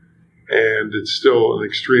England. And it's still an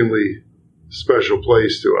extremely special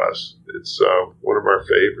place to us. It's one of our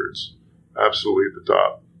favorites. Absolutely at the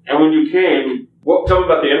top. And when you came, tell me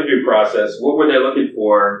about the interview process. What were they looking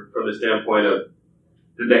for from the standpoint of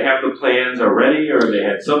Did they have the plans already, or they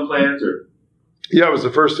had some plans, or? Yeah, it was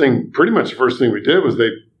pretty much the first thing we did was they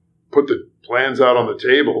put the plans out on the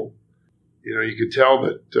table. You know, you could tell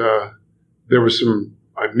that there was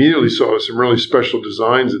I immediately saw some really special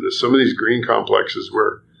designs in this. Some of these green complexes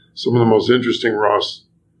were some of the most interesting Ross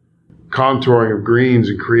contouring of greens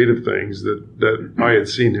and creative things that I had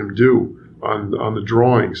seen him do on the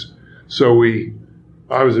drawings. So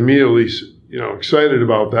I was immediately, excited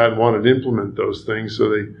about that and wanted to implement those things.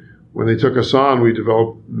 So when they took us on, we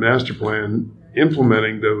developed a master plan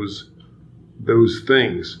implementing those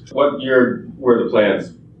things. What year were the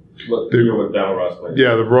plans? What year were Donald Ross plans?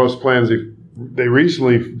 Yeah, the Ross plans, they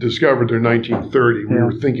recently discovered they're 1930. We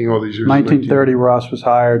were thinking all these years. 1930, Ross was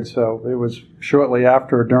hired, so it was shortly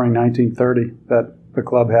after, during 1930, that the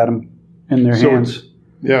club had him in their hands.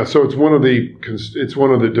 So it's one of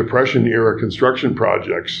the Depression era construction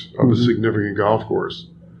projects of a significant golf course.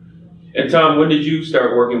 And Tom, when did you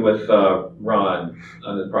start working with Ron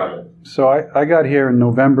on the project? So I got here in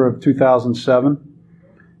November of 2007,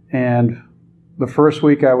 and the first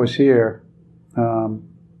week I was here,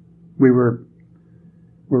 we were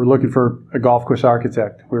looking for a golf course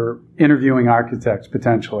architect. We were interviewing architects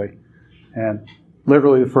potentially, and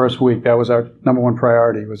literally the first week, that was our number one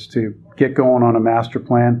priority, was to get going on a master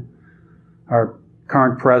plan. Our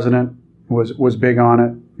current president was big on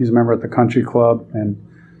it. He's a member at the country club and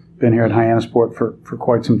been here at Hyannisport for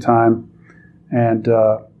quite some time, and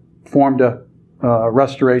formed a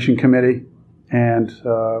restoration committee, and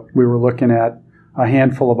we were looking at a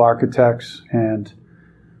handful of architects, and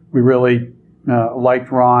we really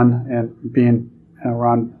liked Ron, and being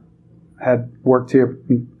Ron had worked here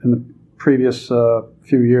in the previous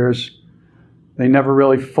few years. They never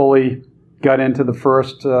really fully got into the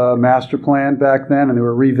first master plan back then, and they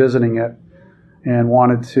were revisiting it and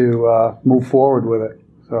wanted to move forward with it.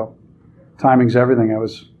 So timing's everything. I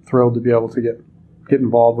was thrilled to be able to get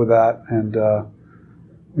involved with that, and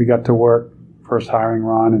we got to work, first hiring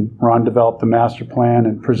Ron, and Ron developed the master plan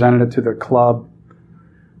and presented it to the club,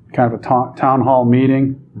 kind of a town hall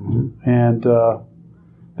meeting, and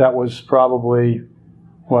that was probably,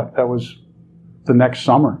 that was the next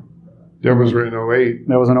summer. That was right in 08.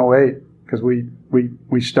 That was in 08, because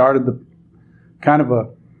we started the kind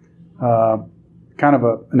of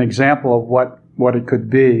an example of what it could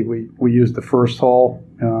be. We used the first hole.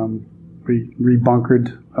 We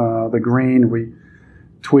rebunkered the green. We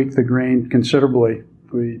tweaked the green considerably.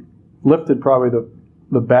 We lifted probably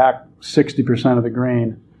the back 60% of the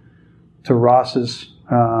green to Ross's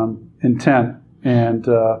intent, and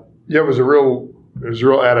it was a real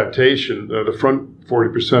adaptation. The front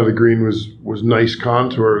 40% of the green was nice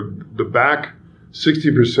contour. The back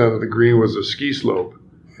 60% of the green was a ski slope,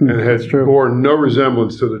 and it bore no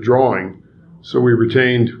resemblance to the drawing. So we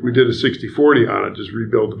did a 60-40 on it, just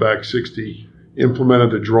rebuilt the back 60,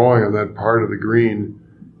 implemented the drawing on that part of the green,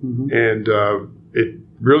 and it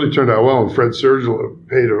really turned out well. And Fred Sergio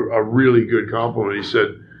paid a really good compliment. He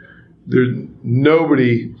said, "There's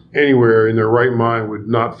nobody anywhere in their right mind would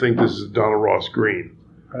not think this is a Donald Ross green."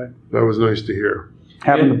 Right. That was nice to hear.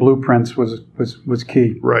 Having the blueprints was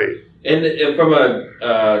key. Right. And from a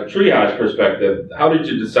triage perspective, how did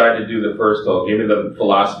you decide to do the first hole? Give me the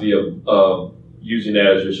philosophy of using that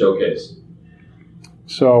as your showcase.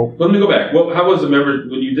 So let me go back. How was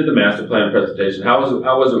when you did the master plan presentation? How was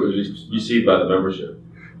it received by the membership?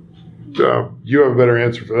 You have a better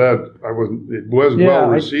answer for that. It was well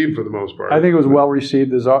received for the most part. I think it was well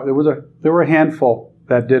received. There were a handful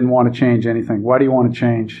that didn't want to change anything. Why do you want to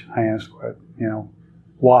change? I asked,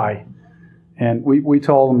 why? And we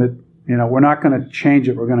told them that, we're not going to change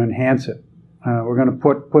it. We're going to enhance it. We're going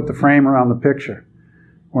to put the frame around the picture.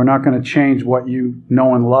 We're not going to change what you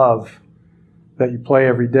know and love that you play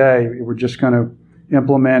every day. We're just going to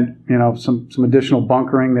implement, some additional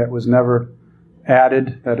bunkering that was never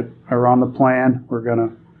added that are on the plan. We're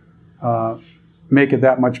going to make it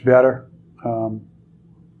that much better.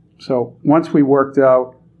 So once we worked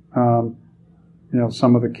out,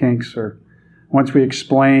 some of the kinks, or once we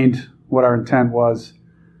explained what our intent was,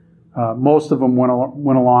 most of them went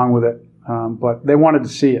along with it, but they wanted to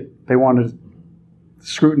see it. They wanted to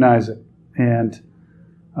scrutinize it. And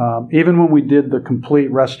even when we did the complete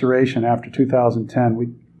restoration after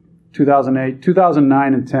 2010, 2008,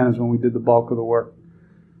 2009 and 10 is when we did the bulk of the work.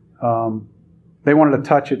 They wanted to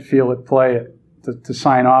touch it, feel it, play it, to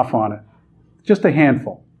sign off on it. Just a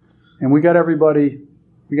handful. And we got everybody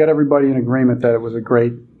in agreement that it was a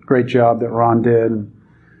great job that Ron did, and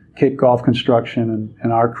Cape Golf Construction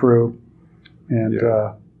and our crew. And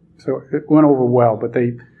so it went over well, but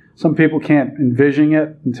some people can't envision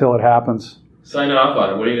it until it happens. Signing off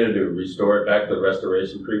on it, what are you going to do? Restore it back to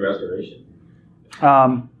restoration, pre-restoration?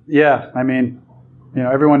 Yeah, I mean,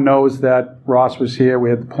 everyone knows that Ross was here. We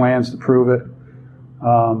had the plans to prove it.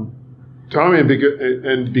 Tommy,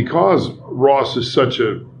 and because Ross is such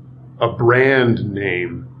a brand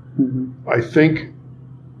name, I think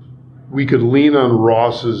we could lean on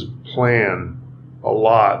Ross's plan a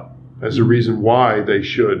lot as a reason why they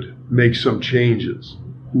should make some changes,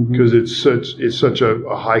 because it's such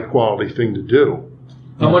a high quality thing to do.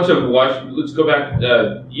 How much of let's go back,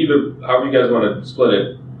 either however you guys want to split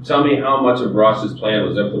it. Tell me how much of Ross's plan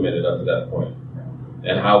was implemented up to that point,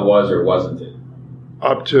 and how was or wasn't it?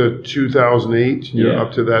 Up to 2008,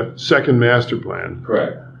 up to that second master plan.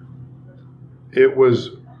 Correct. It was,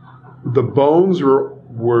 the bones were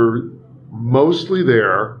mostly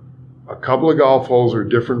there. A couple of golf holes are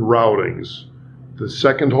different routings. The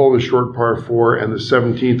second hole is short par 4, and the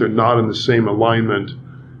 17th are not in the same alignment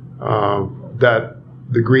that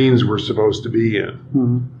the greens were supposed to be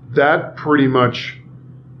in. That pretty much,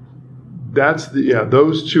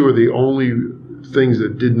 those two are the only things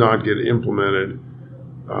that did not get implemented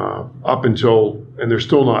up until, and they're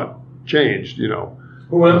still not changed,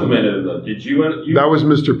 Who implemented them? Did you? That was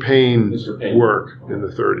Mr. Payne's work in the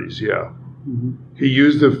 30s, yeah. He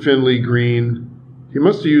used the Finley green. He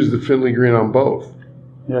must have used the Finley green on both.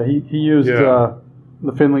 Yeah, he used the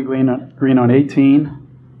Finley green on 18,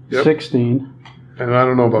 16. And I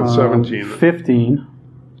don't know about 17. 15,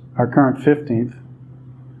 our current 15th,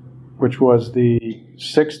 which was the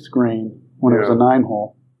 6th green when it was a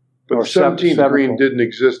 9-hole. But the 17th green didn't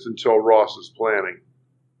exist until Ross's planning.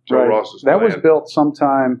 Right. That was built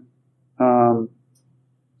sometime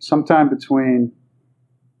between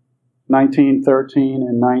 1913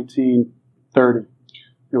 and 1930.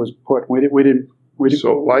 It was put. We didn't.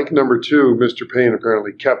 So, like number 2, Mr. Payne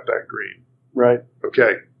apparently kept that green. Right.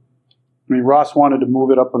 Okay. I mean, Ross wanted to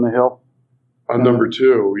move it up on the hill. On number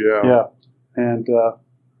 2, yeah. Yeah, and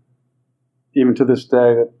even to this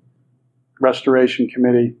day, the restoration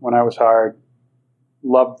committee, when I was hired,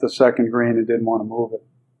 loved the second green and didn't want to move it.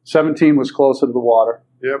 17 was closer to the water.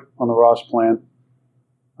 Yep. On the Ross plan.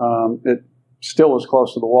 It still is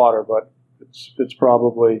close to the water, but it's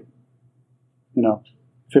probably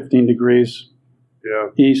 15 degrees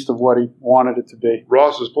east of what he wanted it to be.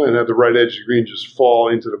 Ross's plan had the right edge of the green just fall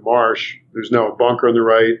into the marsh. There's now a bunker on the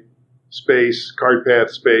right, space, cart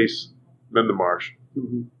path space, then the marsh.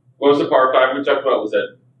 What was the par 5 we talked about? Was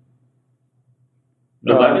that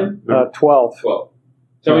 11? 12. 12.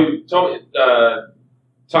 Tell me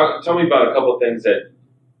about a couple of things that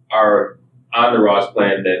are on the Ross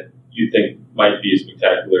plan that you think might be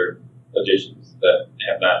spectacular additions that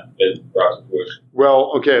have not been brought to fruition.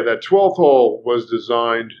 Well, okay, that 12th hole was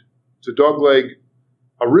designed to dogleg,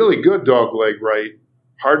 a really good dogleg right,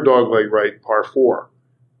 hard dogleg right, par 4.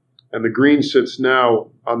 And the green sits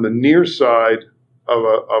now on the near side of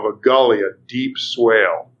a gully, a deep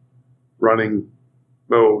swale, running,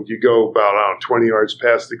 you go about 20 yards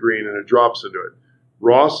past the green and it drops into it.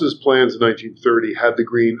 Ross's plans in 1930 had the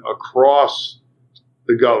green across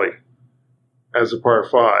the gully as a par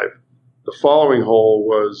 5. The following hole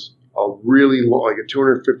was a really long, like a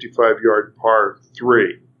 255-yard par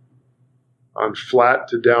 3 on flat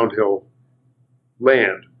to downhill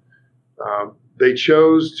land. They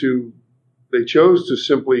chose to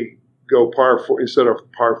simply go par 4 instead of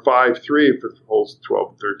par 5-3 for holes 12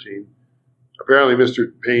 and 13. Apparently,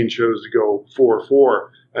 Mr. Payne chose to go 4-4,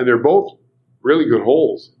 and they're both really good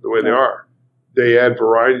holes the way they are. They add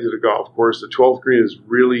variety to the golf course. The 12th green is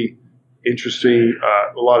really interesting,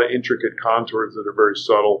 a lot of intricate contours that are very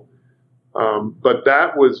subtle. But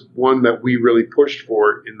that was one that we really pushed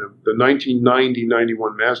for in the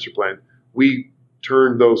 1990-91 master plan. We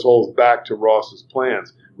turned those holes back to Ross's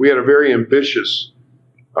plans. We had a very ambitious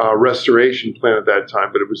restoration plan at that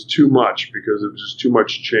time, but it was too much because it was just too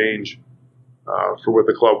much change for what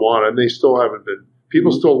the club wanted. And they still haven't been.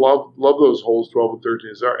 People still love those holes 12 and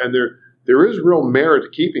 13 as are, and there is real merit to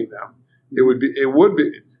keeping them. It would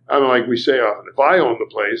be. I mean, like we say often, if I owned the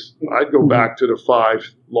place, I'd go back to the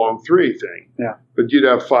 5 long 3 thing. Yeah. But you'd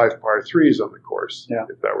have 5 par 3s on the course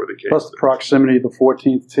if that were the case. Plus the proximity of the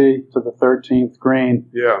 14th tee to the 13th green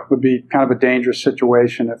would be kind of a dangerous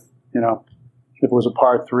situation if it was a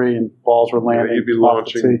par 3 and balls were landing. You'd be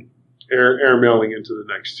launching, airmailing into the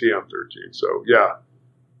next tee on 13. So,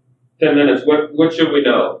 10 minutes. What should we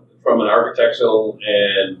know from an architectural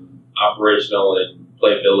and operational and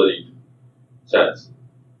playability sense?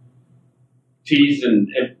 Tees and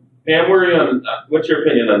Pam, what's your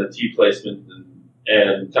opinion on the tee placement?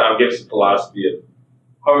 And Tom, give us a philosophy of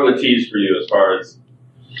how are the tees for you as far as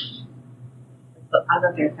I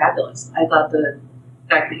thought they were fabulous. I thought the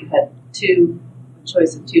fact that you had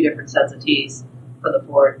choice of two different sets of tees for the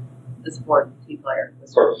four tee player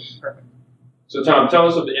was perfect. So Tom, tell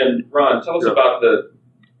us, and Ron, tell us about the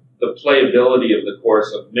playability of the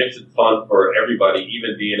course, of makes it fun for everybody,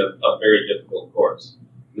 even being a very difficult course.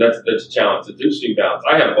 And that's a challenge. It's interesting balance.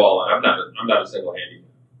 I have a ball on. I'm not a single handicap.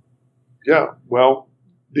 Yeah, well,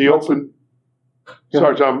 the open.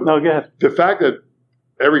 Sorry, Tom. No, go ahead. The fact that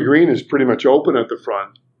every green is pretty much open at the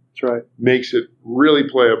front. That's right. Makes it really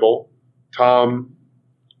playable. Tom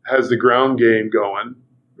has the ground game going,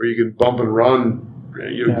 where you can bump and run.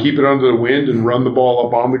 Keep it under the wind and run the ball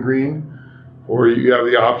up on the green, or you have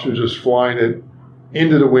the option of just flying it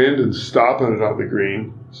into the wind and stopping it on the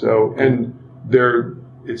green. So, and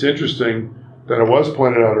it's interesting that it was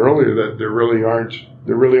pointed out earlier that there really aren't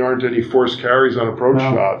any forced carries on approach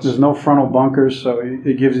shots. There's no frontal bunkers, so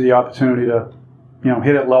it gives you the opportunity to,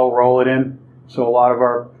 hit it low, roll it in. So a lot of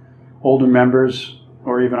our older members,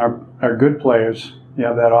 or even our good players, you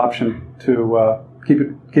have that option to keep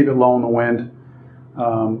it low in the wind.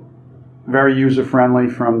 Very user friendly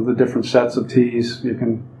from the different sets of tees. You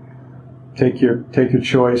can take your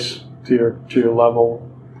choice to your level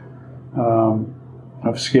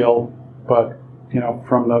of skill, but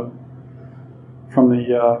from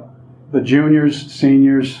the juniors,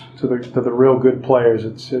 seniors to the real good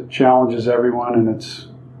players, it challenges everyone, and it's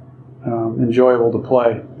enjoyable to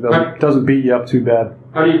play. It doesn't beat you up too bad.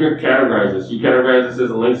 How do you categorize this? You categorize this as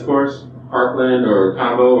a links course, Parkland, or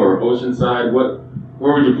Cabo, or Oceanside?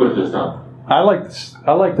 Where would you put this, Tom? I like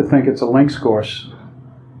to think it's a links course.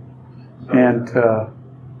 And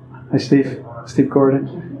hi, Steve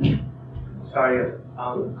Gordon. Sorry.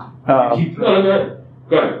 No,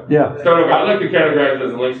 go ahead. Yeah. Start over. I like to categorize it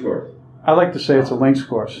as a links course. I like to say it's a links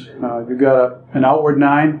course. You've got an outward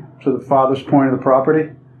 9 to the farthest point of the property,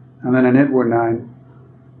 and then an inward 9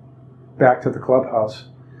 back to the clubhouse.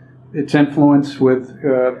 It's influenced with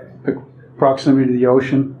the proximity to the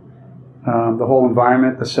ocean, the whole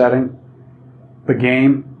environment, the setting, the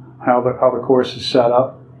game, how the course is set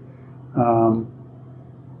up.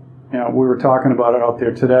 We were talking about it out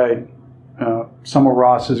there today. Some of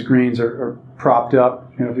Ross's greens are propped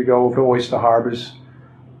up. If you go over Oyster Harbor's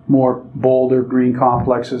more bolder green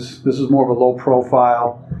complexes, this is more of a low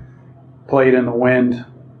profile, play it in the wind,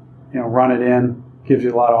 run it in, gives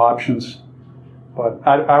you a lot of options. But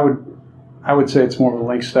I would say it's more of a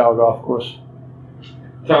link style golf course.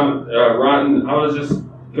 Tom, Ron, how does this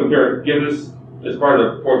compare? Give us, as part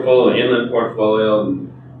of the portfolio, the inland portfolio,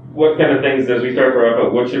 what kind of things, as we start to wrap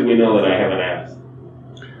up, what should we know that I haven't asked?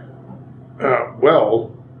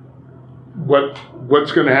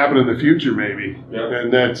 What's going to happen in the future, maybe,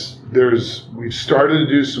 and we've started to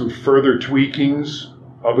do some further tweakings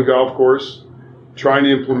of the golf course, trying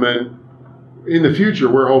to implement. In the future,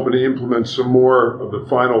 we're hoping to implement some more of the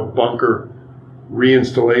final bunker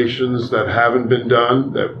reinstallations that haven't been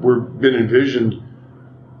done, that were been envisioned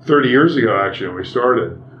 30 years ago, actually, when we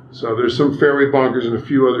started. So there's some fairway bunkers and a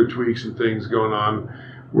few other tweaks and things going on.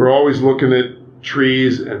 We're always looking at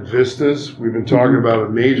trees and vistas. We've been talking about a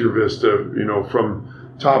major vista, from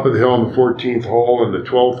top of the hill on the 14th hole and the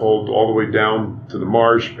 12th hole all the way down to the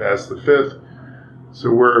marsh past the 5th.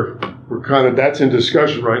 So we're kind of, that's in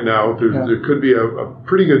discussion right now. There could be a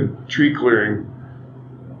pretty good tree clearing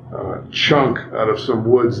chunk out of some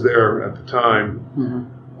woods there at the time.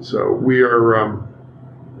 Mm-hmm. So we're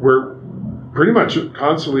pretty much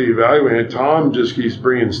constantly evaluating. Tom just keeps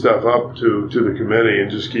bringing stuff up to the committee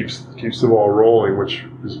and just keeps the ball rolling, which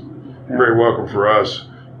is very welcome for us.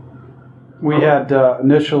 We had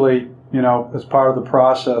initially, as part of the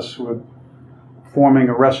process with forming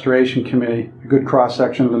a restoration committee, a good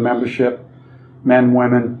cross-section of the membership, men,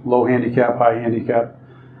 women, low handicap, high handicap.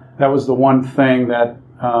 That was the one thing that,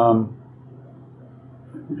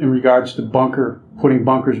 in regards to putting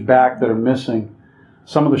bunkers back that are missing,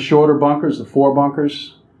 some of the shorter bunkers, the 4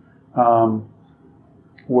 bunkers,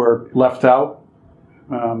 were left out.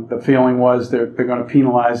 The feeling was they're going to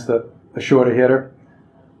penalize the shorter hitter.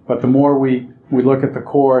 But the more we look at the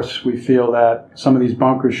course, we feel that some of these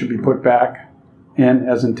bunkers should be put back in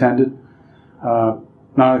as intended, not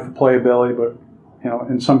only for playability, but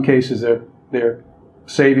in some cases they're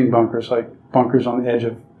saving bunkers, like bunkers on the edge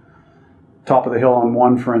of top of the hill on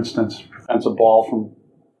 1, for instance, prevents a ball from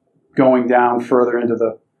going down further into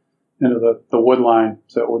the wood line,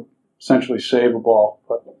 so it would essentially save a ball.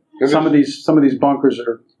 But some of these bunkers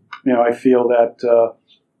are, I feel that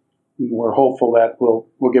we're hopeful that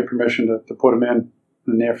we'll get permission to put them in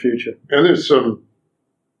the near future. And there's some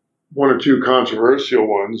 1 or 2 controversial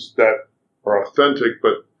ones that are authentic,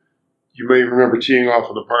 but you may remember teeing off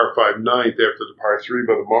on the par 5 ninth after the par 3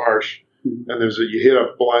 by the marsh, and you hit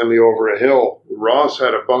up blindly over a hill. Ross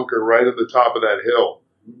had a bunker right at the top of that hill,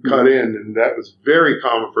 cut in, and that was very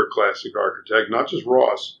common for a classic architect, not just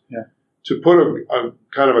Ross. Yeah. To put a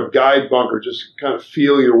kind of a guide bunker, just kind of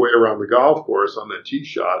feel your way around the golf course on that tee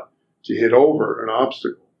shot to hit over an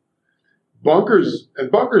obstacle. Bunkers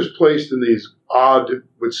placed in these odd,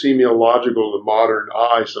 would seem illogical to the modern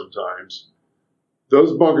eye sometimes.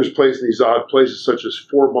 Those bunkers placed in these odd places, such as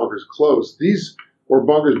 4 bunkers close, these or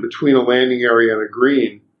bunkers between a landing area and a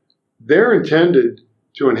green, they're intended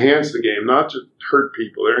to enhance the game, not to hurt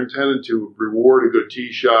people. They're intended to reward a good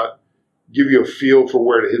tee shot, give you a feel for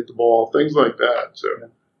where to hit the ball, things like that. So,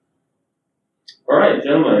 all right,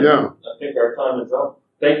 gentlemen. Yeah. I think our time is up.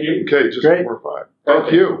 Thank you. Okay, just Great. 4 or 5.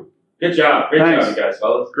 Thank you. Good job. Great Thanks. job, you guys,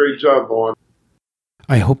 fellas. Great job, Vaughn.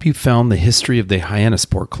 I hope you found the history of the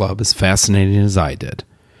Hyannisport Club as fascinating as I did.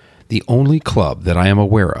 The only club that I am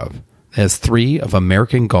aware of that has 3 of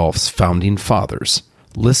American golf's founding fathers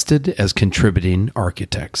listed as contributing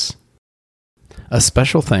architects. A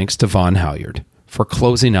special thanks to Vaughn Halyard for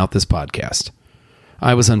closing out this podcast.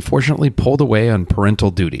 I was unfortunately pulled away on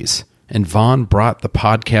parental duties, and Vaughn brought the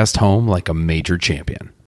podcast home like a major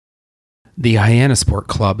champion. The Hyannisport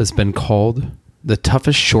Club has been called the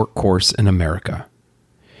toughest short course in America.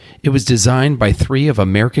 It was designed by 3 of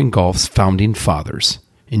American golf's founding fathers,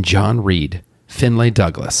 in John Reed, Finlay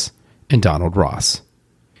Douglas, and Donald Ross.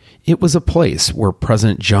 It was a place where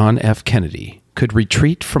President John F. Kennedy could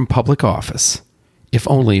retreat from public office, if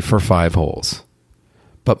only for 5 holes.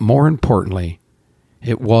 But more importantly,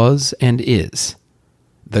 it was and is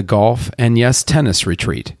the golf and, yes, tennis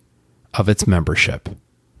retreat of its membership.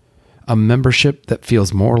 A membership that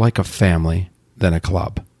feels more like a family than a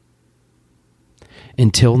club.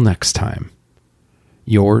 Until next time,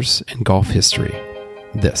 yours in golf history,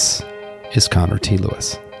 this is Connor T.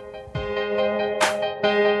 Lewis.